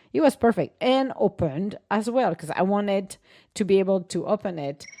 big. It was perfect and opened as well because I wanted to be able to open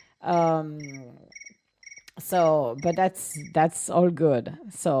it. So, but that's all good.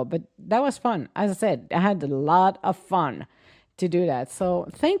 So, but that was fun. As I said, I had a lot of fun to do that. So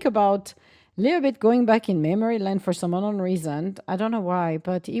think about a little bit going back in memory lane for some unknown reason. I don't know why,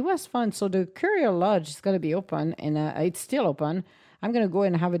 but it was fun. So the Courier Lodge is going to be open, and it's still open. I'm going to go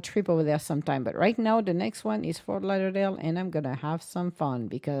and have a trip over there sometime. But right now, the next one is Fort Lauderdale, and I'm going to have some fun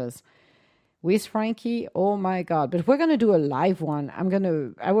because with Frankie, oh my God. But we're going to do a live one.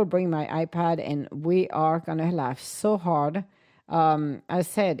 I will bring my iPad, and we are going to laugh so hard. As I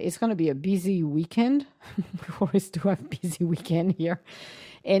said, it's going to be a busy weekend. We always do have a busy weekend here.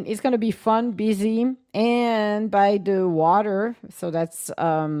 And it's going to be fun, busy, and by the water. So that's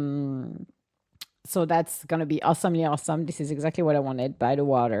going to be awesomely awesome. This is exactly what I wanted, by the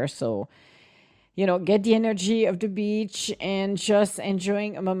water. So get the energy of the beach and just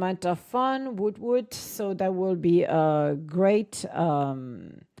enjoying a moment of fun, woot. So that will be a great,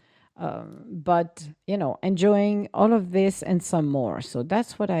 but, enjoying all of this and some more. So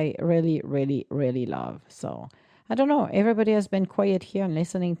that's what I really, really, really love. So I don't know. Everybody has been quiet here and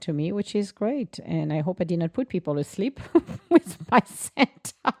listening to me, which is great. And I hope I did not put people asleep with my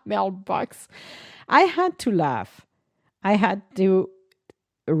Santa mailbox. I had to laugh. I had to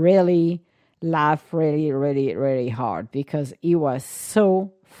really laugh really, really, really hard because it was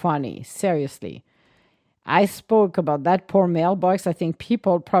so funny. Seriously. I spoke about that poor mailbox. I think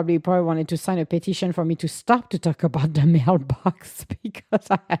people probably wanted to sign a petition for me to stop to talk about the mailbox because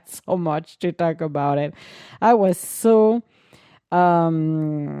I had so much to talk about it. I was so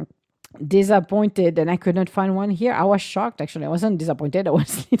disappointed and I could not find one here. I was shocked, actually. I wasn't disappointed. I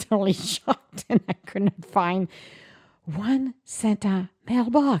was literally shocked and I could not find one Santa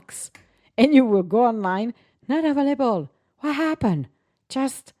mailbox. And you will go online, not available. What happened?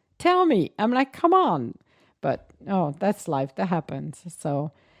 Just tell me. I'm like, come on. But that's life. That happens.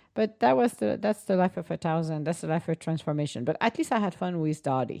 So, but that's the life of 1,000. That's the life of transformation. But at least I had fun with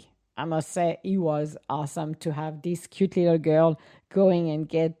Dottie. I must say it was awesome to have this cute little girl going and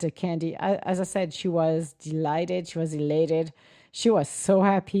get the candy. As I said, she was delighted. She was elated. She was so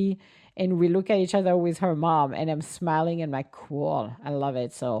happy. And we look at each other with her mom and I'm smiling and like, cool. I love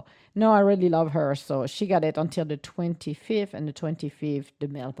it. So no, I really love her. So she got it until the 25th, and the 25th, the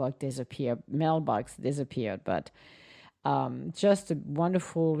mailbox disappeared. But just a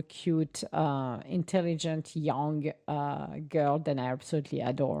wonderful, cute, intelligent, young girl that I absolutely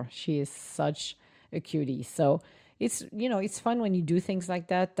adore. She is such a cutie. So it's fun when you do things like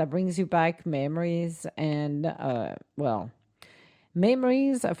that. That brings you back memories and,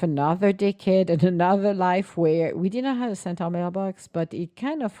 memories of another decade and another life where we did not have a Santa mailbox, but it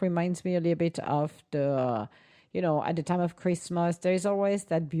kind of reminds me a little bit of the, at the time of Christmas, there is always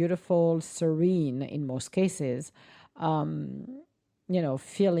that beautiful, serene, in most cases, feeling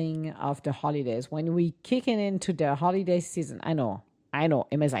of the holidays. When we kicking into the holiday season, I know,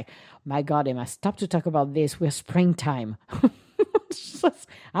 Emma's like, my God, Emma, stop to talk about this. We're springtime.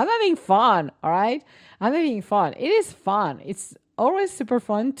 I'm having fun, all right? I'm having fun. It is fun. It's always super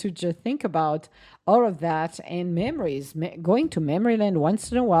fun to just think about all of that and memories. Going to Memoryland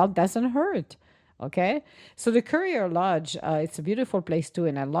once in a while doesn't hurt, okay? So the Courier Lodge, it's a beautiful place too,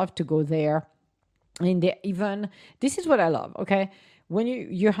 and I love to go there. And this is what I love, okay? When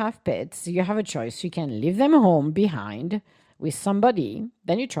you have pets, you have a choice. You can leave them home behind with somebody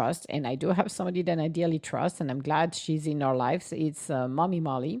then you trust. And I do have somebody that I dearly trust, and I'm glad she's in our lives. It's Mommy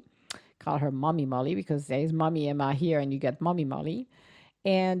Molly. Call her Mommy Molly because there is Mommy Emma here and you get Mommy Molly.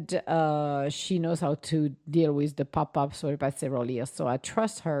 And she knows how to deal with the pop-ups for about several years. So I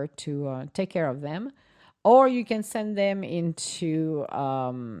trust her to take care of them. Or you can send them into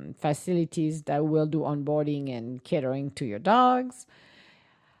facilities that will do onboarding and catering to your dogs.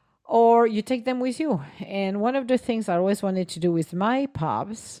 Or you take them with you. And one of the things I always wanted to do with my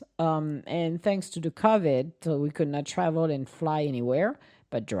pups, and thanks to the COVID, so we could not travel and fly anywhere,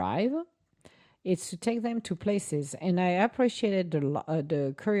 but drive, it's to take them to places. And I appreciated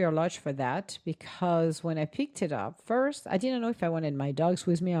the Courier Lodge for that, because when I picked it up, first, I didn't know if I wanted my dogs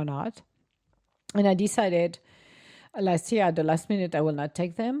with me or not. And I decided last year at the last minute I will not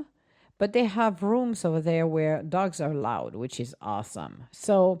take them. But they have rooms over there where dogs are allowed, which is awesome.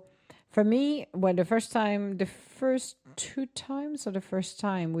 So for me, the first two times or the first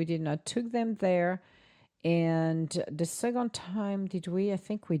time we did not took them there. And the second time, did we? I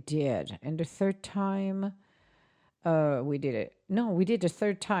think we did. And the third time, we did it. No, we did the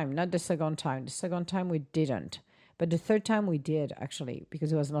third time, not the second time. The second time we didn't. But the third time we did, actually,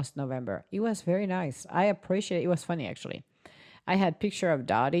 because it was last November. It was very nice. I appreciate it. It was funny, actually. I had picture of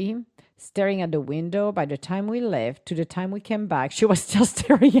Dottie staring at the window. By the time we left to the time we came back, she was still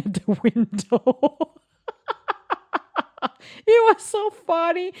staring at the window. It was so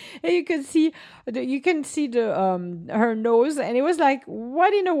funny, and you can see the her nose, and it was like,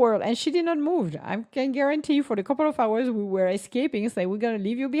 what in the world? And she did not move. I can guarantee you, for the couple of hours we were escaping, say we're gonna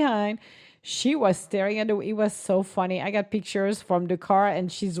leave you behind. She was staring at it was so funny. I got pictures from the car,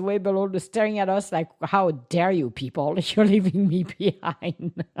 and she's way below, staring at us like, how dare you people? You're leaving me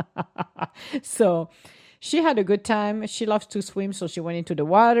behind. So she had a good time. She loves to swim, so she went into the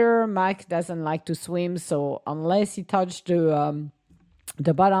water. Mike doesn't like to swim, so unless he touched the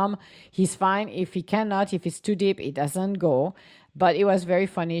bottom, he's fine. If it's too deep, it doesn't go. But it was very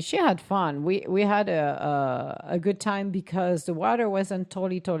funny. She had fun. We had a good time because the water wasn't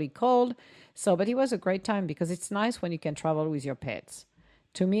totally cold. So, but it was a great time because it's nice when you can travel with your pets.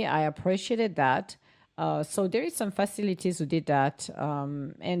 To me, I appreciated that. So there is some facilities who did that.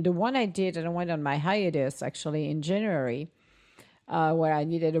 And the one I did, and I went on my hiatus actually in January, where I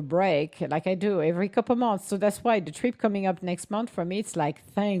needed a break, like I do every couple months. So that's why the trip coming up next month for me, it's like,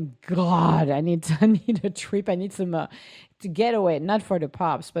 thank God, I need a trip. I need some to get away, not for the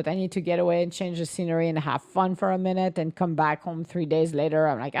pops, but I need to get away and change the scenery and have fun for a minute and come back home 3 days later.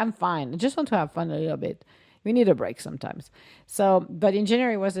 I'm like, I'm fine. I just want to have fun a little bit. We need a break sometimes. So, but in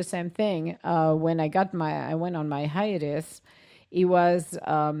January was the same thing. When I went on my hiatus. It was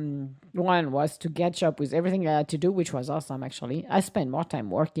one was to catch up with everything I had to do, which was awesome. Actually, I spent more time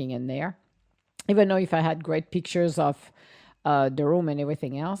working in there, even though if I had great pictures of the room and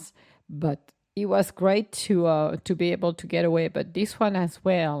everything else. But it was great to be able to get away. But this one as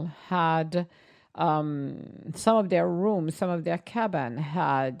well had some of their rooms, some of their cabin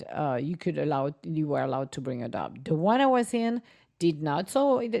had you were allowed to bring a dog. The one I was in did not,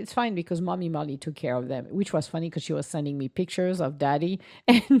 so it's fine because Mommy Molly took care of them, which was funny because she was sending me pictures of Daddy,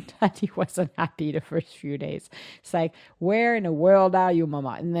 and Daddy wasn't happy the first few days. It's like, where in the world are you,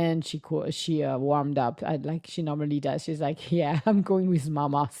 Mama? And then she warmed up, like she normally does. She's like, yeah, I'm going with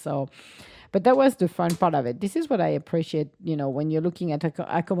Mama. So. But that was the fun part of it. This is what I appreciate, when you're looking at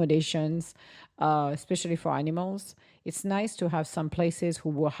accommodations, especially for animals. It's nice to have some places who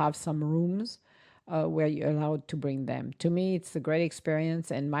will have some rooms where you're allowed to bring them. To me, it's a great experience.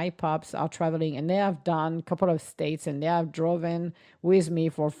 And my pups are traveling, and they have done a couple of states, and they have driven with me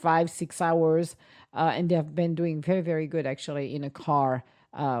for 5-6 hours, and they have been doing very, very good actually in a car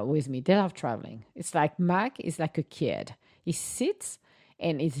with me. They love traveling. It's like Mac is like a kid. He sits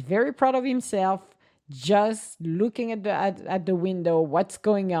and is very proud of himself, just looking at the window, what's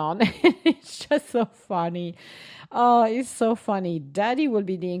going on. It's just so funny. Oh, it's so funny. Daddy will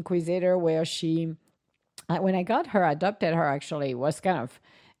be the inquisitor, where when I got her, adopted her actually, was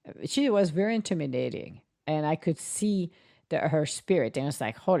she was very intimidating. And I could see her spirit. And it's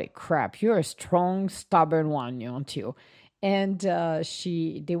like, holy crap, you're a strong, stubborn one, aren't you? And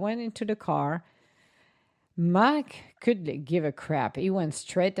they went into the car. Mac could give a crap. He went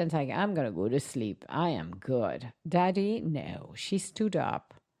straight and like, I'm going to go to sleep. I am good. Daddy, no. She stood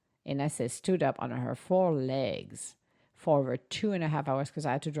up. And I said, stood up on her 4 legs for over 2.5 hours, because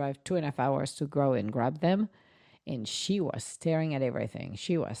I had to drive 2.5 hours to go and grab them. And she was staring at everything.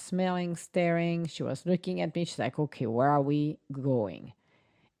 She was smelling, staring. She was looking at me. She's like, okay, where are we going?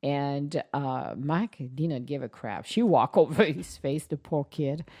 And Mac didn't give a crap. She walked over his face, the poor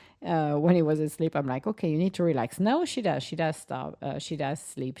kid, when he was asleep. I'm like, okay, you need to relax. No, she does. She does stop. She does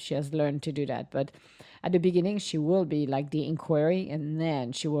sleep. She has learned to do that. But at the beginning, she will be like the inquiry, and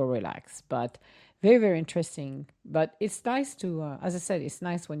then she will relax. But very, very interesting. But it's nice to, as I said, it's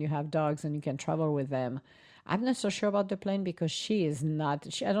nice when you have dogs and you can travel with them. I'm not so sure about the plane because she is not,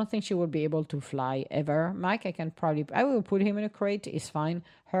 I don't think she will be able to fly ever. Mike, I will put him in a crate, it's fine.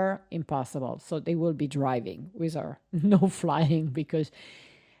 Her, impossible. So they will be driving with her, no flying, because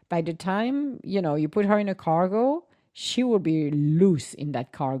by the time, you put her in a cargo, she will be loose in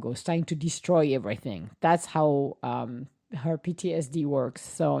that cargo, trying to destroy everything. That's how her PTSD works.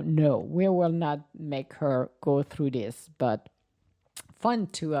 So no, we will not make her go through this, but fun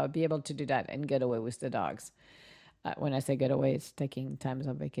to be able to do that and get away with the dogs. When I say get away, it's taking times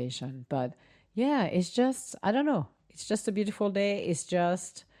of vacation. But yeah, it's just, I don't know. It's just a beautiful day. It's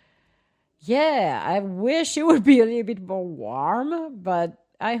just, yeah, I wish it would be a little bit more warm, but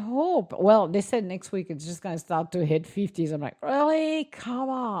I hope. Well, they said next week it's just going to start to hit 50s. I'm like, really? Come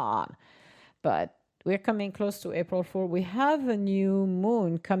on. But we're coming close to April 4th. We have a new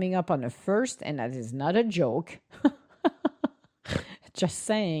moon coming up on the 1st, and that is not a joke. Just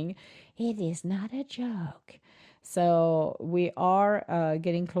saying, it is not a joke. So we are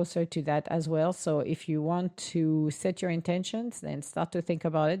getting closer to that as well. So if you want to set your intentions, then start to think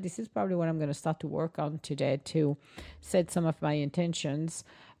about it. This is probably what I'm going to start to work on today, to set some of my intentions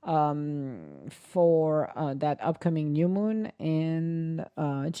for that upcoming new moon, and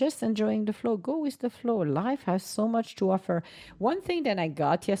just enjoying the flow. Go with the flow. Life has so much to offer. One thing that I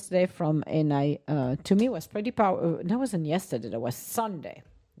got yesterday to me was pretty powerful. That wasn't yesterday, that was Sunday.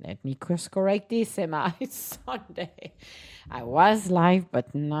 Let me correct this, Emma. It's Sunday. I was live,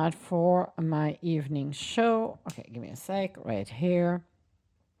 but not for my evening show. Okay, give me a sec. Right here.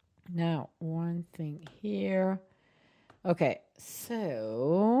 Now, one thing here. Okay,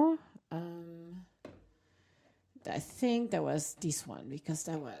 so I think that was this one, because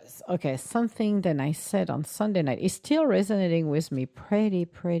that was something that I said on Sunday night is still resonating with me pretty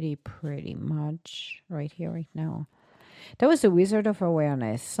much right here, right now. That was the Wizard of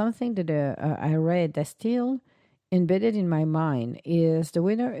Awareness, something that I read that still embedded in my mind is the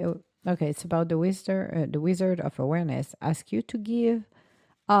winner. Okay, it's about the wizard of awareness. Ask you to give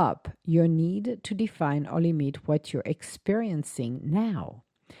up your need to define or limit what you're experiencing now.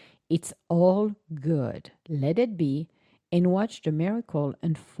 It's all good. Let it be and watch the miracle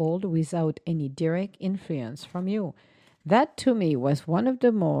unfold without any direct influence from you. That to me was one of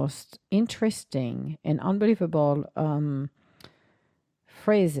the most interesting and unbelievable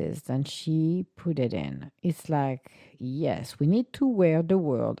phrases that she put it in. It's like, yes, we need to wear the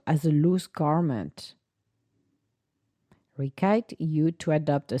world as a loose garment. Requite you to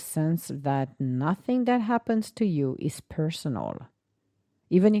adopt a sense that nothing that happens to you is personal,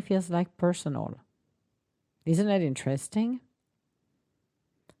 even if it feels like personal. Isn't that interesting?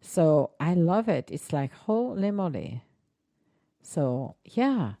 So I love it. It's like, holy moly. So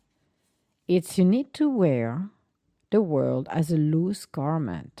yeah, it's you need to wear the world as a loose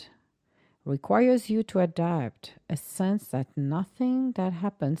garment. Requires you to adapt a sense that nothing that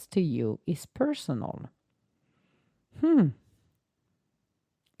happens to you is personal.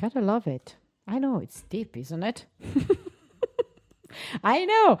 Gotta love it. I know it's deep, isn't it? I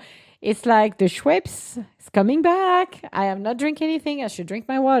know. It's like the Schweppes is coming back. I am not drinking anything. I should drink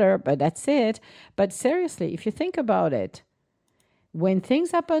my water, but that's it. But seriously, if you think about it, when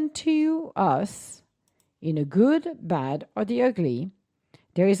things happen to us, in a good, bad, or the ugly,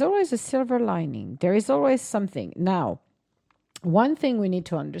 there is always a silver lining. There is always something. Now, one thing we need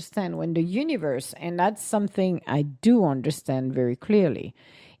to understand when the universe, and that's something I do understand very clearly,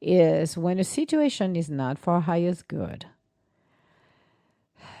 is when a situation is not for our highest good,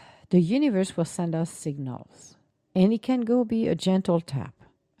 the universe will send us signals. And it can go be a gentle tap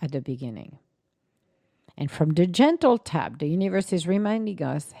at the beginning. And from the gentle tap, the universe is reminding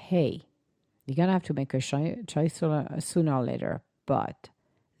us, hey, you're going to have to make a choice sooner or later, but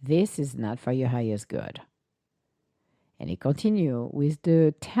this is not for your highest good. And it continues with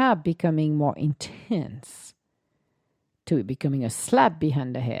the tap becoming more intense to it becoming a slap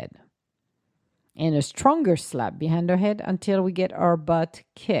behind the head and a stronger slap behind the head until we get our butt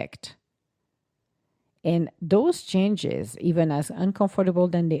kicked. And those changes, even as uncomfortable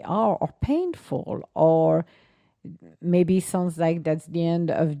than they are, or painful, or maybe sounds like that's the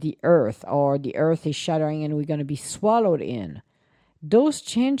end of the earth, or the earth is shattering and we're going to be swallowed in. Those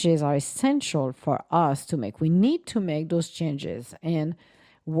changes are essential for us to make. We need to make those changes. And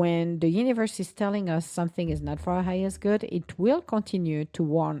when the universe is telling us something is not for our highest good, it will continue to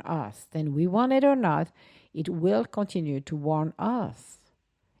warn us. Then we want it or not, it will continue to warn us,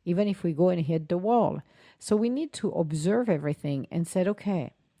 even if we go and hit the wall. So we need to observe everything and say,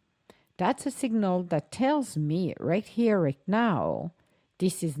 okay, that's a signal that tells me right here, right now,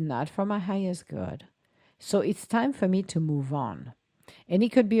 this is not for my highest good. So it's time for me to move on. And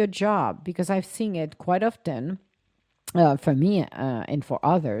it could be a job, because I've seen it quite often for me and for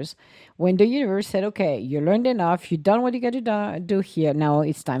others, when the universe said, okay, you learned enough, you've done what you got to do here, now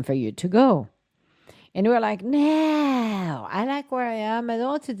it's time for you to go. And we're like, no, I like where I am, I don't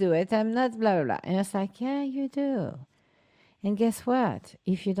want to do it, I'm not blah, blah, blah. And it's like, yeah, you do. And guess what?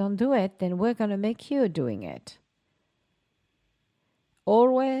 If you don't do it, then we're going to make you doing it.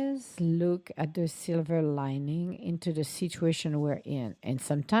 Always look at the silver lining into the situation we're in. And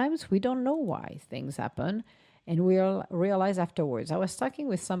sometimes we don't know why things happen, and we'll realize afterwards. I was talking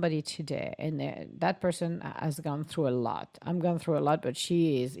with somebody today, and that person has gone through a lot. I'm going through a lot, but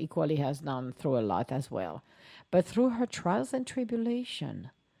she is equally has gone through a lot as well. But through her trials and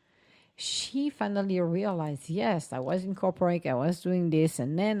tribulation, she finally realized, yes, I was in corporate, I was doing this,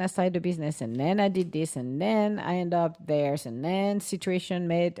 and then I started the business, and then I did this, and then I ended up there, and then situation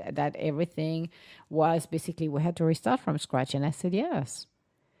made that everything was basically, we had to restart from scratch. And I said, yes.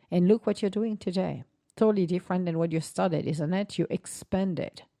 And look what you're doing today. Totally different than what you started, isn't it? You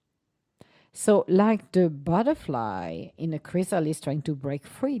expanded. So like the butterfly in a chrysalis trying to break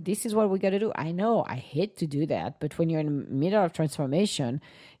free, this is what we got to do. I know I hate to do that, but when you're in the middle of transformation,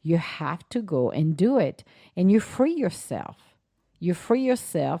 you have to go and do it. And you free yourself. You free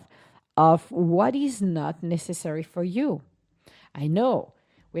yourself of what is not necessary for you. I know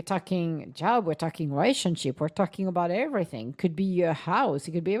we're talking job, we're talking relationship, we're talking about everything. Could be your house,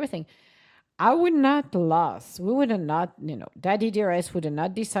 it could be everything. I would not lose. We would not, Daddy Dearest would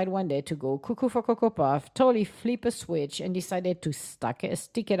not decide one day to go cuckoo for Cocoa Puff, totally flip a switch and decided to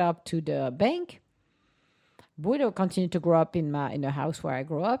stick it up to the bank. Would have continued to grow up in the house where I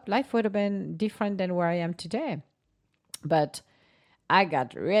grew up. Life would have been different than where I am today. But I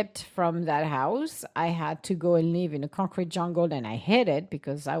got ripped from that house. I had to go and live in a concrete jungle, and I hated it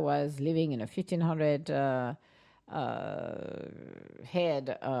because I was living in a 1500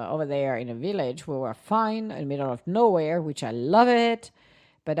 had over there in a village. We were fine in the middle of nowhere, which I love it.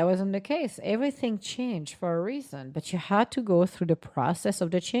 But that wasn't the case. Everything changed for a reason. But you had to go through the process of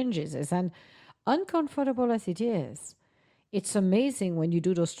the changes. As uncomfortable as it is, it's amazing when you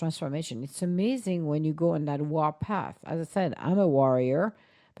do those transformations. It's amazing when you go on that war path. As I said, I'm a warrior,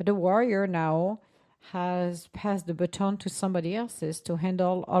 but the warrior now has passed the baton to somebody else's to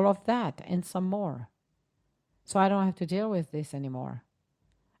handle all of that and some more. So I don't have to deal with this anymore.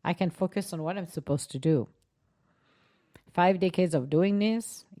 I can focus on what I'm supposed to do. 5 decades of doing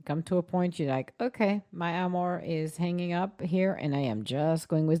this, you come to a point you're like, okay, my armor is hanging up here and I am just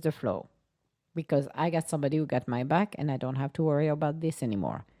going with the flow because I got somebody who got my back and I don't have to worry about this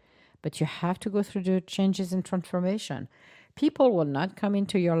anymore. But you have to go through the changes and transformation. People will not come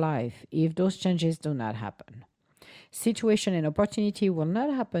into your life if those changes do not happen. Situation and opportunity will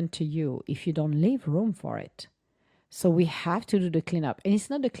not happen to you if you don't leave room for it. So we have to do the cleanup. And it's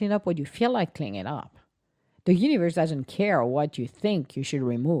not the cleanup what you feel like cleaning up. The universe doesn't care what you think you should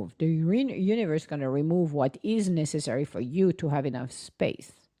remove. The universe is going to remove what is necessary for you to have enough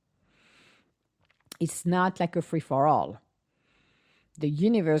space. It's not like a free-for-all. The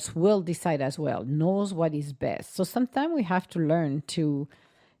universe will decide as well, knows what is best. So sometimes we have to learn to,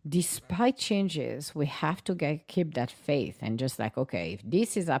 despite changes, we have to keep that faith and just like, okay, if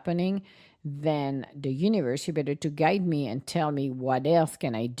this is happening, then the universe, you better to guide me and tell me what else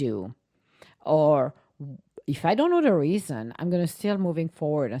can I do. Or if I don't know the reason, I'm going to still moving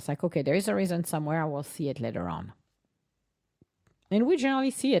forward. It's like, okay, there is a reason somewhere. I will see it later on. And we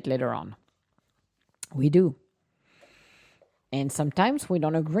generally see it later on. We do. And sometimes we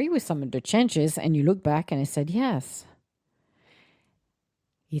don't agree with some of the changes and you look back and I said, yes,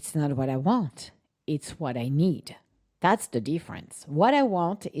 it's not what I want. It's what I need. That's the difference. What I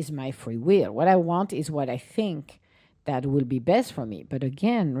want is my free will. What I want is what I think that will be best for me. But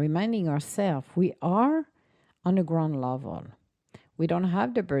again, reminding ourselves, we are on the ground level. We don't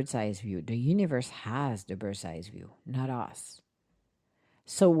have the bird's eye view. The universe has the bird's eye view, not us.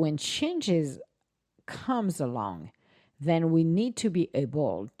 So when changes comes along, then we need to be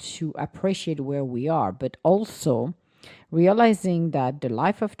able to appreciate where we are, but also realizing that the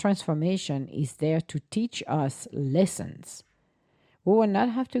life of transformation is there to teach us lessons. We will not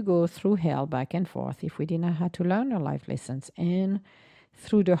have to go through hell back and forth if we did not have to learn our life lessons. And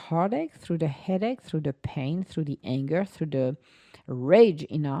through the heartache, through the headache, through the pain, through the anger, through the rage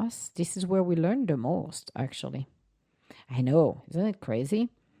in us, this is where we learn the most, actually. I know, isn't it crazy?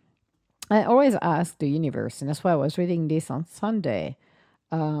 I always ask the universe, and that's why I was reading this on Sunday,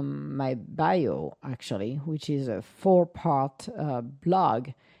 my bio, actually, which is a 4-part blog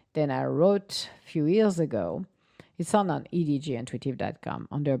that I wrote a few years ago. It's on edgintuitive.com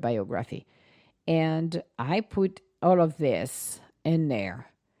under biography. And I put all of this in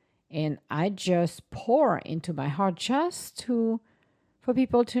there. And I just pour into my heart just for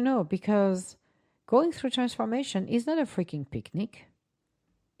people to know, because going through transformation is not a freaking picnic.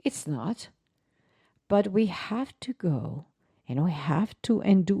 It's not. But we have to go and we have to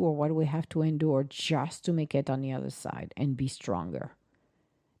endure what we have to endure just to make it on the other side and be stronger.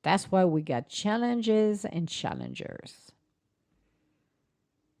 That's why we got challenges and challengers.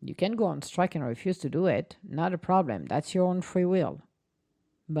 You can go on strike and refuse to do it. Not a problem. That's your own free will.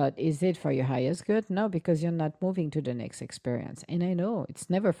 But is it for your highest good? No, because you're not moving to the next experience. And I know it's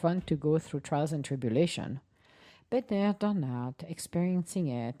never fun to go through trials and tribulation. But they're done out, experiencing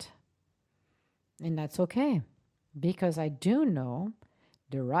it. And that's okay. Because I do know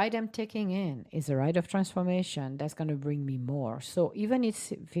the ride I'm taking in is a ride of transformation that's going to bring me more. So even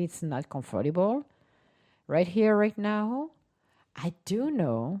if it's not comfortable, right here, right now, I do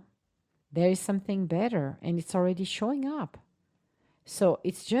know there is something better and it's already showing up. So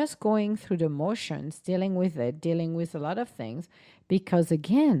it's just going through the motions, dealing with it, dealing with a lot of things. Because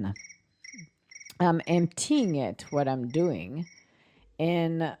again, I'm emptying it, what I'm doing.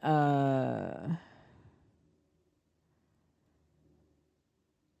 And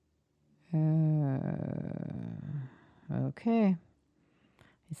okay.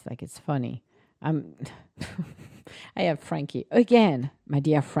 It's like it's funny. I have Frankie. Again, my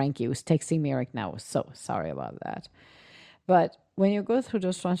dear Frankie, who's texting me right now. So sorry about that. But when you go through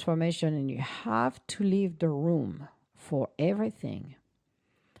those transformations and you have to leave the room for everything,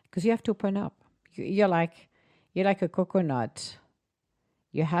 because you have to open up. You're like a coconut.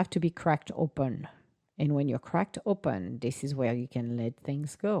 You have to be cracked open. And when you're cracked open, this is where you can let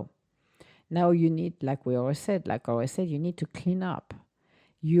things go. Now you need, like I always said, you need to clean up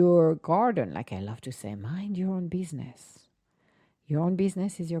your garden. Like I love to say, mind your own business. Your own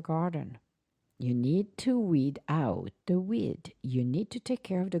business is your garden. You need to weed out the weed. You need to take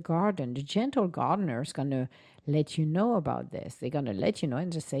care of the garden. The gentle gardener is going to let you know about this. They're going to let you know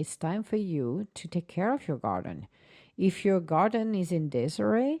and just say it's time for you to take care of your garden. If your garden is in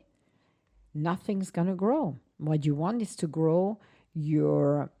disarray, nothing's going to grow. What you want is to grow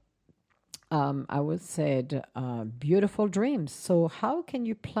your, I would say, beautiful dreams. So how can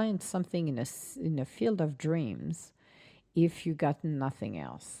you plant something in a field of dreams if you got nothing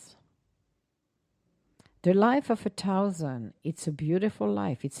else? The life of 1,000, it's a beautiful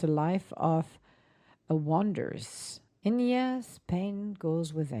life. It's a life of wonders. And yes, pain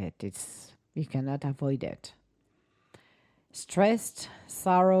goes with it. You cannot avoid it. Stress,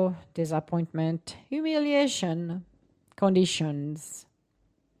 sorrow, disappointment, humiliation, conditions,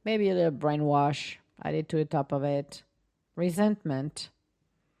 maybe a little brainwash added to the top of it, resentment,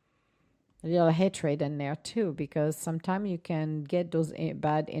 a little hatred in there too, because sometimes you can get those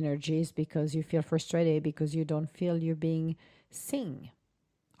bad energies because you feel frustrated because you don't feel you're being seen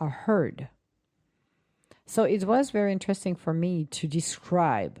or heard. So it was very interesting for me to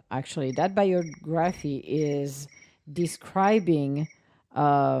describe, actually, that biography is describing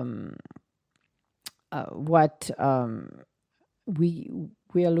what we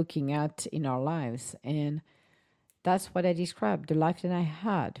are looking at in our lives. And that's what I described, the life that I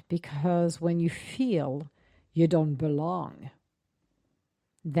had. Because when you feel you don't belong,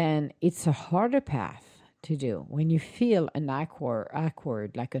 then it's a harder path to do. When you feel an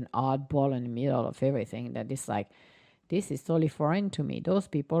awkward, like an oddball in the middle of everything, that is like, this is totally foreign to me. Those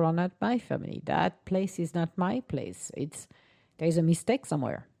people are not my family. That place is not my place. There's a mistake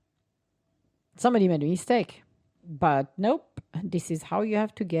somewhere. Somebody made a mistake. But nope, this is how you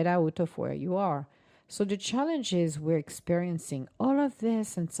have to get out of where you are. So the challenges we're experiencing, all of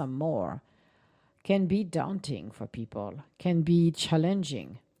this and some more, can be daunting for people, can be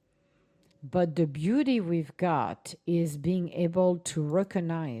challenging. But the beauty we've got is being able to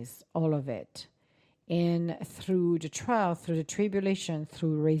recognize all of it. And through the trial, through the tribulation,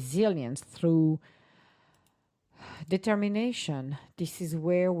 through resilience, through determination, this is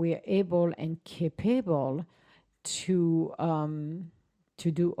where we're able and capable to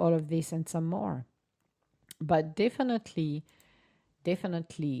do all of this and some more. But definitely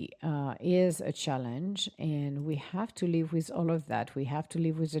is a challenge, and we have to live with all of that. We have to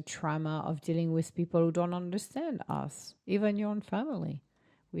live with the trauma of dealing with people who don't understand us, even your own family,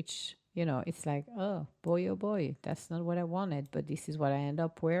 which, it's like, oh boy, that's not what I wanted, but this is what I end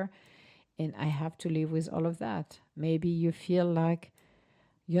up where, and I have to live with all of that. Maybe you feel like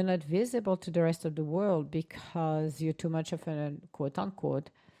you're not visible to the rest of the world because you're too much of a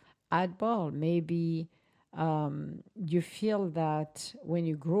quote-unquote oddball. Maybe you feel that when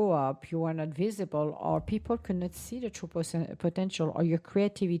you grow up, you are not visible, or people could not see the true potential, or your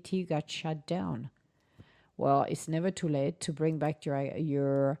creativity got shut down. Well, it's never too late to bring back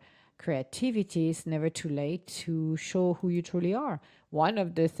your creativity. It's never too late to show who you truly are. One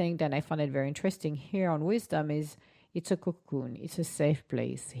of the things that I found it very interesting here on Wisdom is it's a cocoon. It's a safe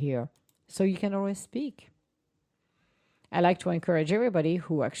place here. So you can always speak. I like to encourage everybody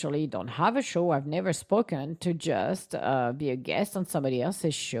who actually don't have a show, I've never spoken, to just be a guest on somebody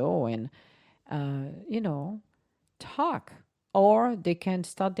else's show and, talk. Or they can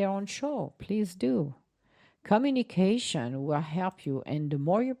start their own show. Please do. Communication will help you. And the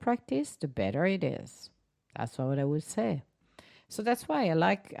more you practice, the better it is. That's what I would say. So that's why I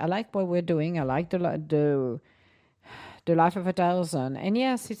like what we're doing. I like the life of 1,000. And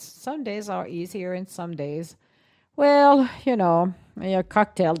yes, some days are easier and some days, well, your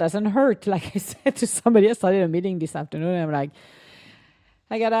cocktail doesn't hurt. Like I said to somebody, I started a meeting this afternoon, and I'm like,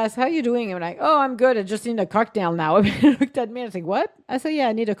 I got asked, how are you doing? I'm like, oh, I'm good. I just need a cocktail now. He looked at me and I was like, what? I said, yeah,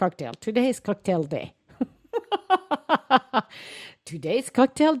 I need a cocktail. Today is cocktail day. Today's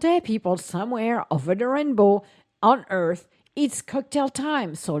cocktail day, people. Somewhere over the rainbow on Earth, it's cocktail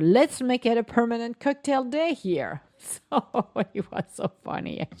time. So let's make it a permanent cocktail day here. So it was so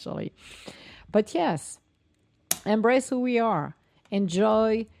funny, actually. But yes, embrace who we are.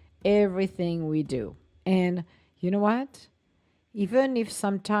 Enjoy everything we do. And you know what? Even if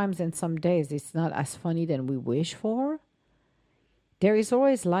sometimes and some days it's not as funny than we wish for, there is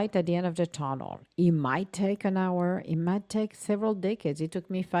always light at the end of the tunnel. It might take an hour. It might take several decades. It took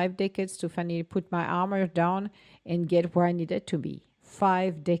me 5 decades to finally put my armor down and get where I needed to be.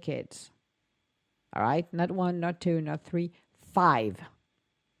 5 decades. All right? Not 1, not 2, not 3, 5.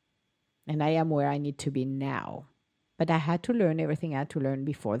 And I am where I need to be now. But I had to learn everything I had to learn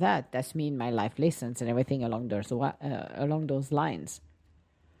before that. That's me in my life lessons and everything along those lines.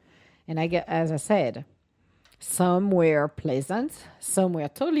 And as I said, Some were pleasant, some were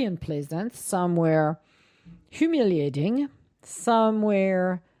totally unpleasant, some were humiliating, some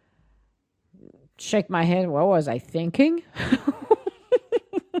were shake my head, what was I thinking?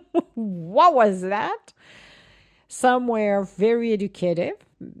 What was that? Some were very educative.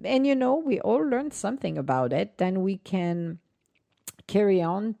 And we all learned something about it. Then we can carry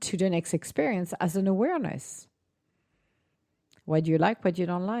on to the next experience as an awareness. What do you like, what you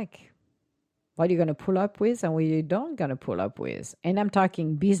don't like? What are you going to pull up with and what you don't going to pull up with? And I'm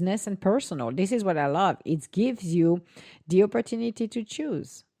talking business and personal. This is what I love. It gives you the opportunity to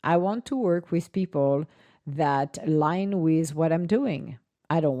choose. I want to work with people that align with what I'm doing.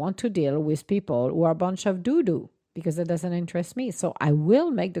 I don't want to deal with people who are a bunch of doo-doo because it doesn't interest me. So I will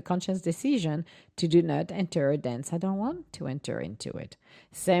make the conscious decision to do not enter a dance I don't want to enter into it.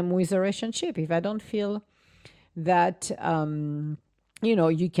 Same with a relationship. If I don't feel that,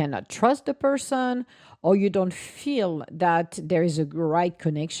 you cannot trust the person or you don't feel that there is a right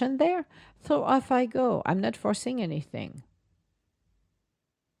connection there, so off I go. I'm not forcing anything.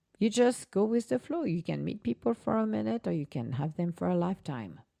 You just go with the flow. You can meet people for a minute or you can have them for a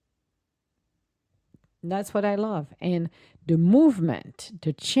lifetime. That's what I love. And the movement,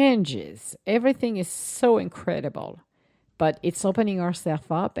 the changes, everything is so incredible. But it's opening ourselves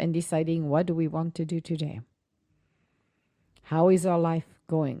up and deciding what do we want to do today? How is our life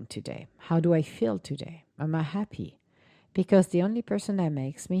going today? How do I feel today? Am I happy? Because the only person that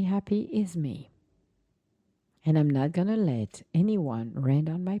makes me happy is me. And I'm not going to let anyone rain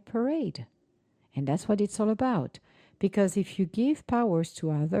on my parade. And that's what it's all about. Because if you give powers to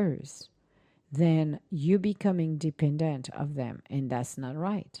others, then you're becoming dependent of them. And that's not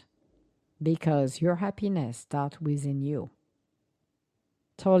right. Because your happiness starts within you.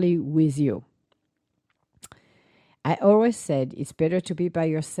 Totally with you. I always said it's better to be by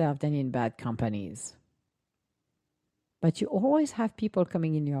yourself than in bad companies. But you always have people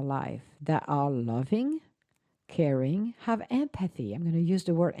coming in your life that are loving, caring, have empathy. I'm going to use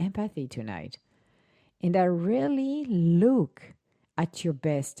the word empathy tonight. And that really look at your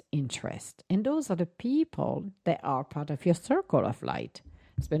best interest. And those are the people that are part of your circle of light.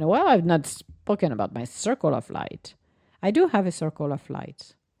 It's been a while I've not spoken about my circle of light. I do have a circle of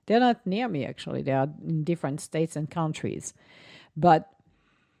light. They're not near me, actually. They are in different states and countries. But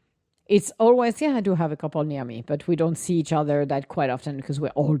it's always, I do have a couple near me, but we don't see each other that quite often because we're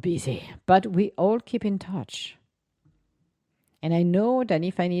all busy. But we all keep in touch. And I know that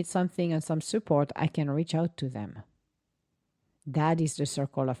if I need something and some support, I can reach out to them. That is the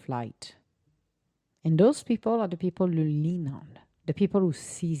circle of light. And those people are the people you lean on, the people who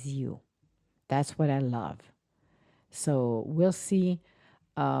sees you. That's what I love. So we'll see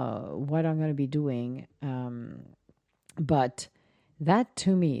what I'm going to be doing. But that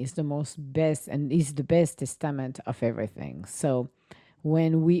to me is the most best and is the best testament of everything. So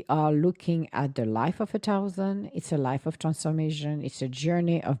when we are looking at the life of 1,000, it's a life of transformation. It's a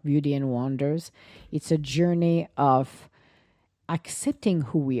journey of beauty and wonders. It's a journey of accepting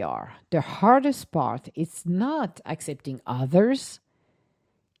who we are. The hardest part is not accepting others.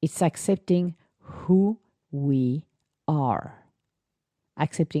 It's accepting who we are.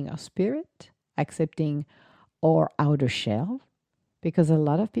 Accepting our spirit, accepting our outer shell, because a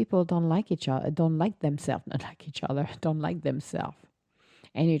lot of people don't like each other, don't like themselves, don't like themselves.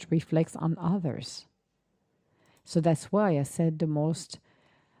 And it reflects on others. So that's why I said the most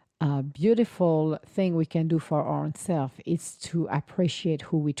beautiful thing we can do for our own self is to appreciate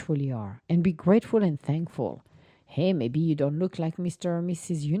who we truly are and be grateful and thankful. Hey, maybe you don't look like Mr. or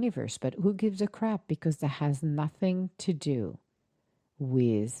Mrs. Universe, but who gives a crap? Because that has nothing to do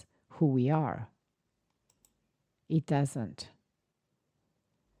with who we are. It doesn't.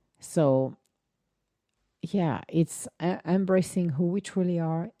 So, it's embracing who we truly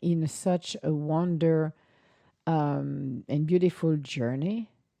are in such a wonder and beautiful journey.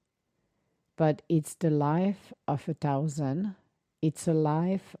 But it's the life of 1,000. It's a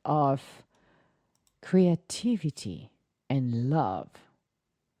life of creativity and love.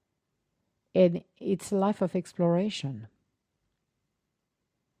 And it's a life of exploration.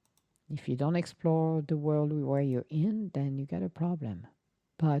 If you don't explore the world where you're in, then you got a problem.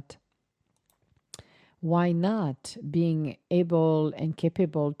 But why not being able and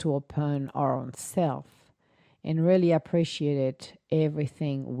capable to open our own self and really appreciate it,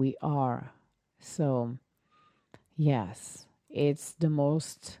 everything we are? So, yes, it's the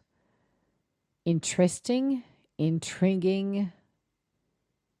most interesting, intriguing,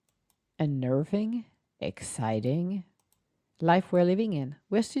 unnerving, exciting life we're living in.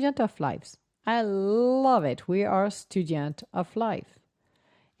 We're student of lives. I love it. We are student of life.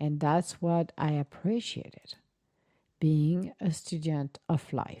 And that's what I appreciated. being a student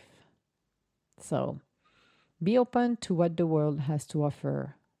of life. So be open to what the world has to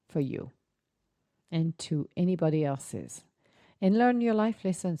offer for you and to anybody else's. And learn your life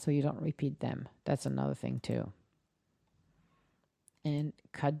lessons so you don't repeat them. That's another thing too. And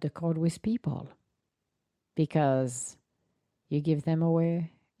cut the cord with people because you give them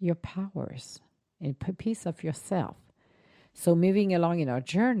away your powers and a piece of yourself. So moving along in our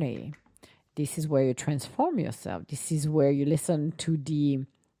journey, this is where you transform yourself. This is where you listen to the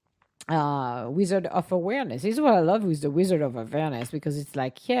Wizard of Awareness. This is what I love with the Wizard of Awareness because it's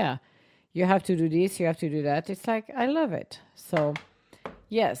like, yeah, you have to do this, you have to do that. It's like, I love it. So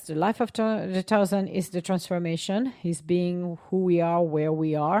yes, the life of the thousand is the transformation, is being who we are, where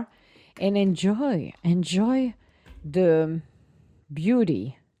we are, and enjoy the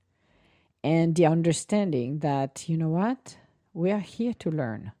beauty and the understanding that, you know what, we are here to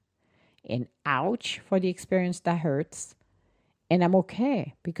learn. And ouch for the experience that hurts. And I'm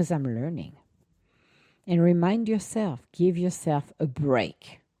okay because I'm learning. And remind yourself, give yourself a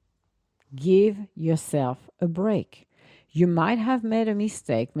break. Give yourself a break. You might have made a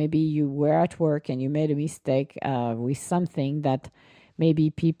mistake. Maybe you were at work and you made a mistake with something that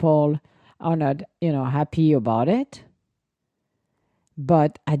maybe people are not, happy about it.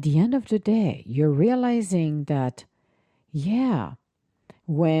 But at the end of the day, you're realizing that, yeah,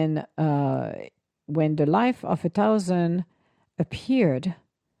 when the life of 1,000 appeared,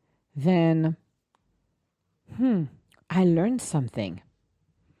 then, I learned something.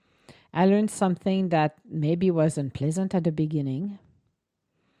 I learned something that maybe was unpleasant at the beginning,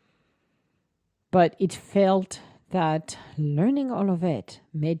 but it felt that learning all of it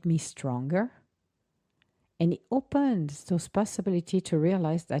made me stronger. And it opens those possibilities to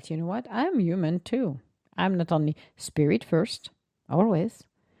realize that, you know what, I'm human too. I'm not only spirit first, always,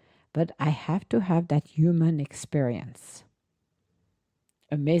 but I have to have that human experience.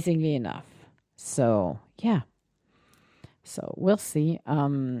 Amazingly enough. So, yeah. So we'll see.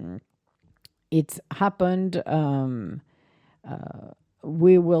 It's happened.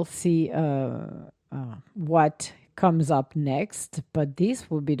 We will see what comes up next, but these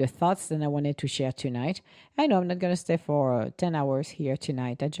will be the thoughts that I wanted to share tonight. I know I'm not going to stay for 10 hours here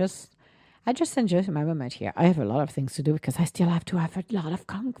tonight. I just enjoy my moment here. I have a lot of things to do because I still have to have a lot of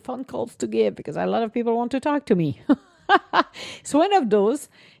phone calls to give because a lot of people want to talk to me. So one of those,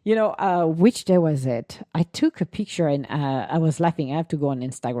 which day was it? I took a picture and I was laughing. I have to go on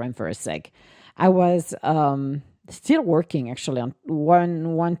Instagram for a sec. I was still working actually on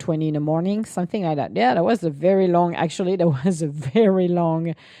 1:20 in the morning, something like that. Yeah, that was a very long, what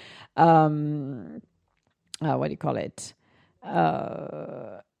do you call it?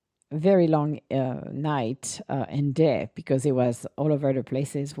 Very long night and day because it was all over the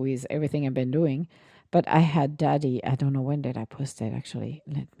places with everything I've been doing. But I had Daddy. I don't know when did I post it actually.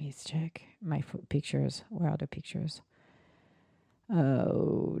 Let me check my pictures. Where are the pictures?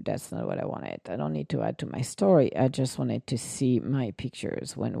 Oh, that's not what I wanted. I don't need to add to my story. I just wanted to see my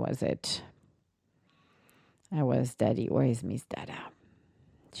pictures. When was it? I was Daddy. Where is Miss Dada?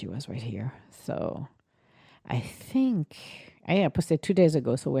 She was right here. So I think I posted 2 days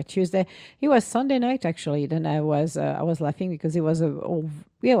ago. So we're Tuesday. It was Sunday night actually. Then I was laughing because it was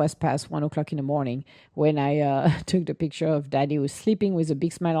it was past 1:00 in the morning when I took the picture of Daddy who was sleeping with a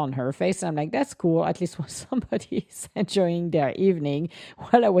big smile on her face. And I'm like, that's cool. At least somebody is enjoying their evening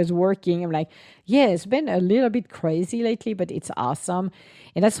while I was working. I'm like, yeah, it's been a little bit crazy lately, but it's awesome.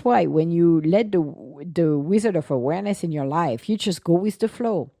 And that's why when you let the Wizard of Awareness in your life, you just go with the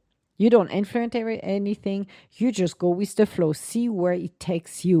flow. You don't influence anything. You just go with the flow. See where it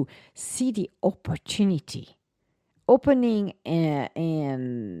takes you. See the opportunity. Opening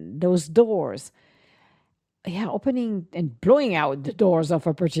and those doors. Yeah, opening and blowing out the doors of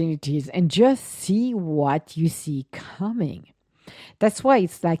opportunities and just see what you see coming. That's why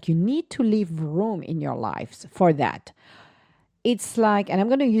it's like you need to leave room in your lives for that. It's like, and I'm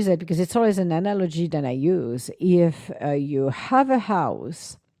going to use it because it's always an analogy that I use. If you have a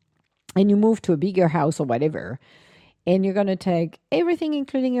house and you move to a bigger house or whatever, and you're going to take everything,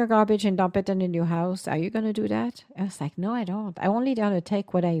 including your garbage, and dump it in the new house, are you going to do that? I was like, no, I don't. I only going to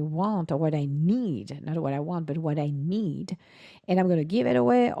take what I want or what I need. Not what I want, but what I need. And I'm going to give it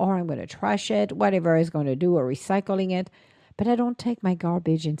away or I'm going to trash it, whatever is going to do, or recycling it. But I don't take my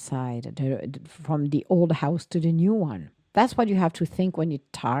garbage inside from the old house to the new one. That's what you have to think when you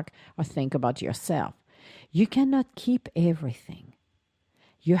talk or think about yourself. You cannot keep everything.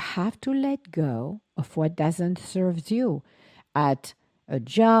 You have to let go of what doesn't serve you at a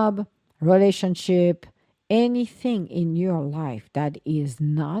job, relationship, anything in your life that is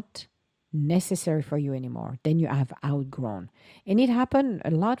not necessary for you anymore, then you have outgrown. And it happened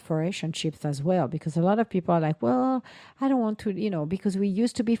a lot for relationships as well, because a lot of people are like, well, I don't want to, because we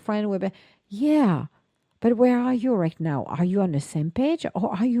used to be friends with, yeah, but where are you right now? Are you on the same page,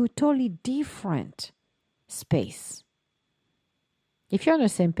 or are you totally different space? If you're on the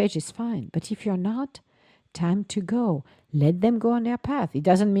same page, it's fine. But if you're not, time to go. Let them go on their path. It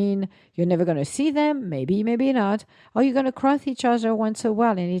doesn't mean you're never going to see them. Maybe, maybe not. Or you're going to cross each other once in a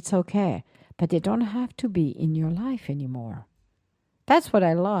while, and it's okay. But they don't have to be in your life anymore. That's what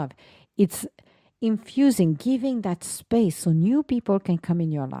I love. It's infusing, giving that space so new people can come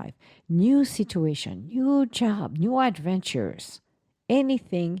in your life. New situation, new job, new adventures.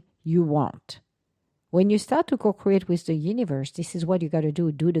 Anything you want. When you start to co-create with the universe, this is what you got to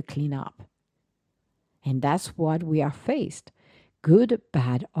do the cleanup. And that's what we are faced. Good,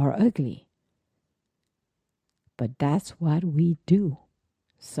 bad, or ugly. But that's what we do.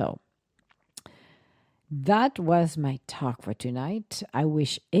 So, that was my talk for tonight. I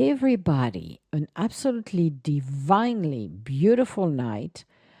wish everybody an absolutely divinely beautiful night.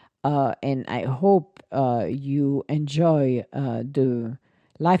 And I hope you enjoy the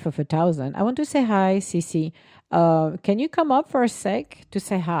Life of 1,000. I want to say hi, Cece. Can you come up for a sec to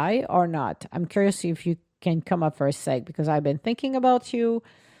say hi or not? I'm curious if you can come up for a sec, because I've been thinking about you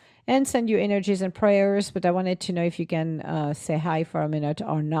and send you energies and prayers, but I wanted to know if you can say hi for a minute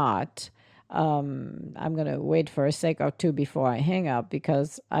or not. I'm going to wait for a sec or two before I hang up,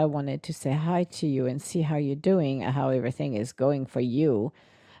 because I wanted to say hi to you and see how you're doing and how everything is going for you.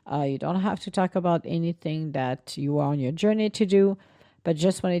 You don't have to talk about anything that you are on your journey to do, but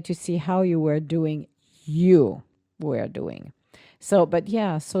just wanted to see how you were doing. So, but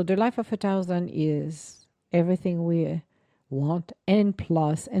yeah, so the Life of 1,000 is everything we want and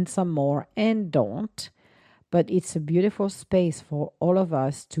plus and some more and don't. But it's a beautiful space for all of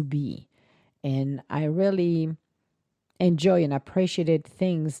us to be. And I really enjoy and appreciated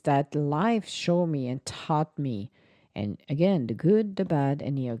things that life showed me and taught me. And again, the good, the bad,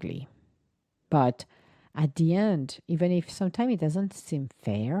 and the ugly. But at the end, even if sometimes it doesn't seem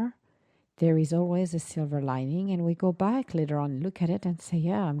fair, there is always a silver lining, and we go back later on, look at it and say,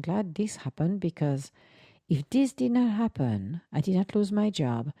 yeah, I'm glad this happened, because if this did not happen, I did not lose my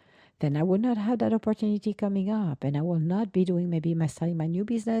job, then I would not have that opportunity coming up, and I will not be doing maybe starting my new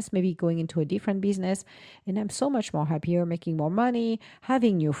business, maybe going into a different business, and I'm so much more happier, making more money,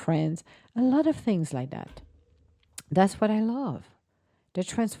 having new friends, a lot of things like that. That's what I love. The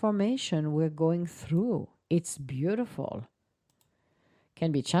transformation we're going through. It's beautiful.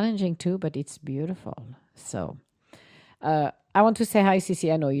 Can be challenging too, but it's beautiful. So, I want to say hi,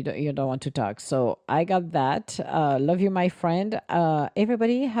 Cece. I know you don't want to talk. So I got that. Love you, my friend.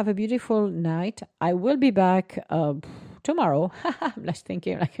 Everybody have a beautiful night. I will be back tomorrow. I'm just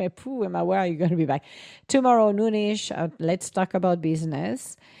thinking like, where are you going to be back? Tomorrow, noonish. Let's talk about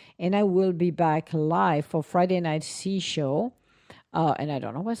business. And I will be back live for Friday Night C Show. And I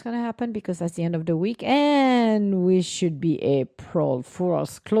don't know what's going to happen, because that's the end of the week. And we should be April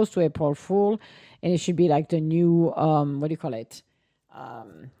Fools, close to April Fool. And it should be like the new, what do you call it?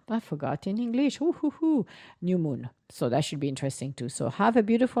 I forgot in English. New moon. So that should be interesting too. So have a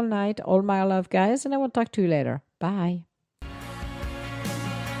beautiful night. All my love, guys. And I will talk to you later. Bye.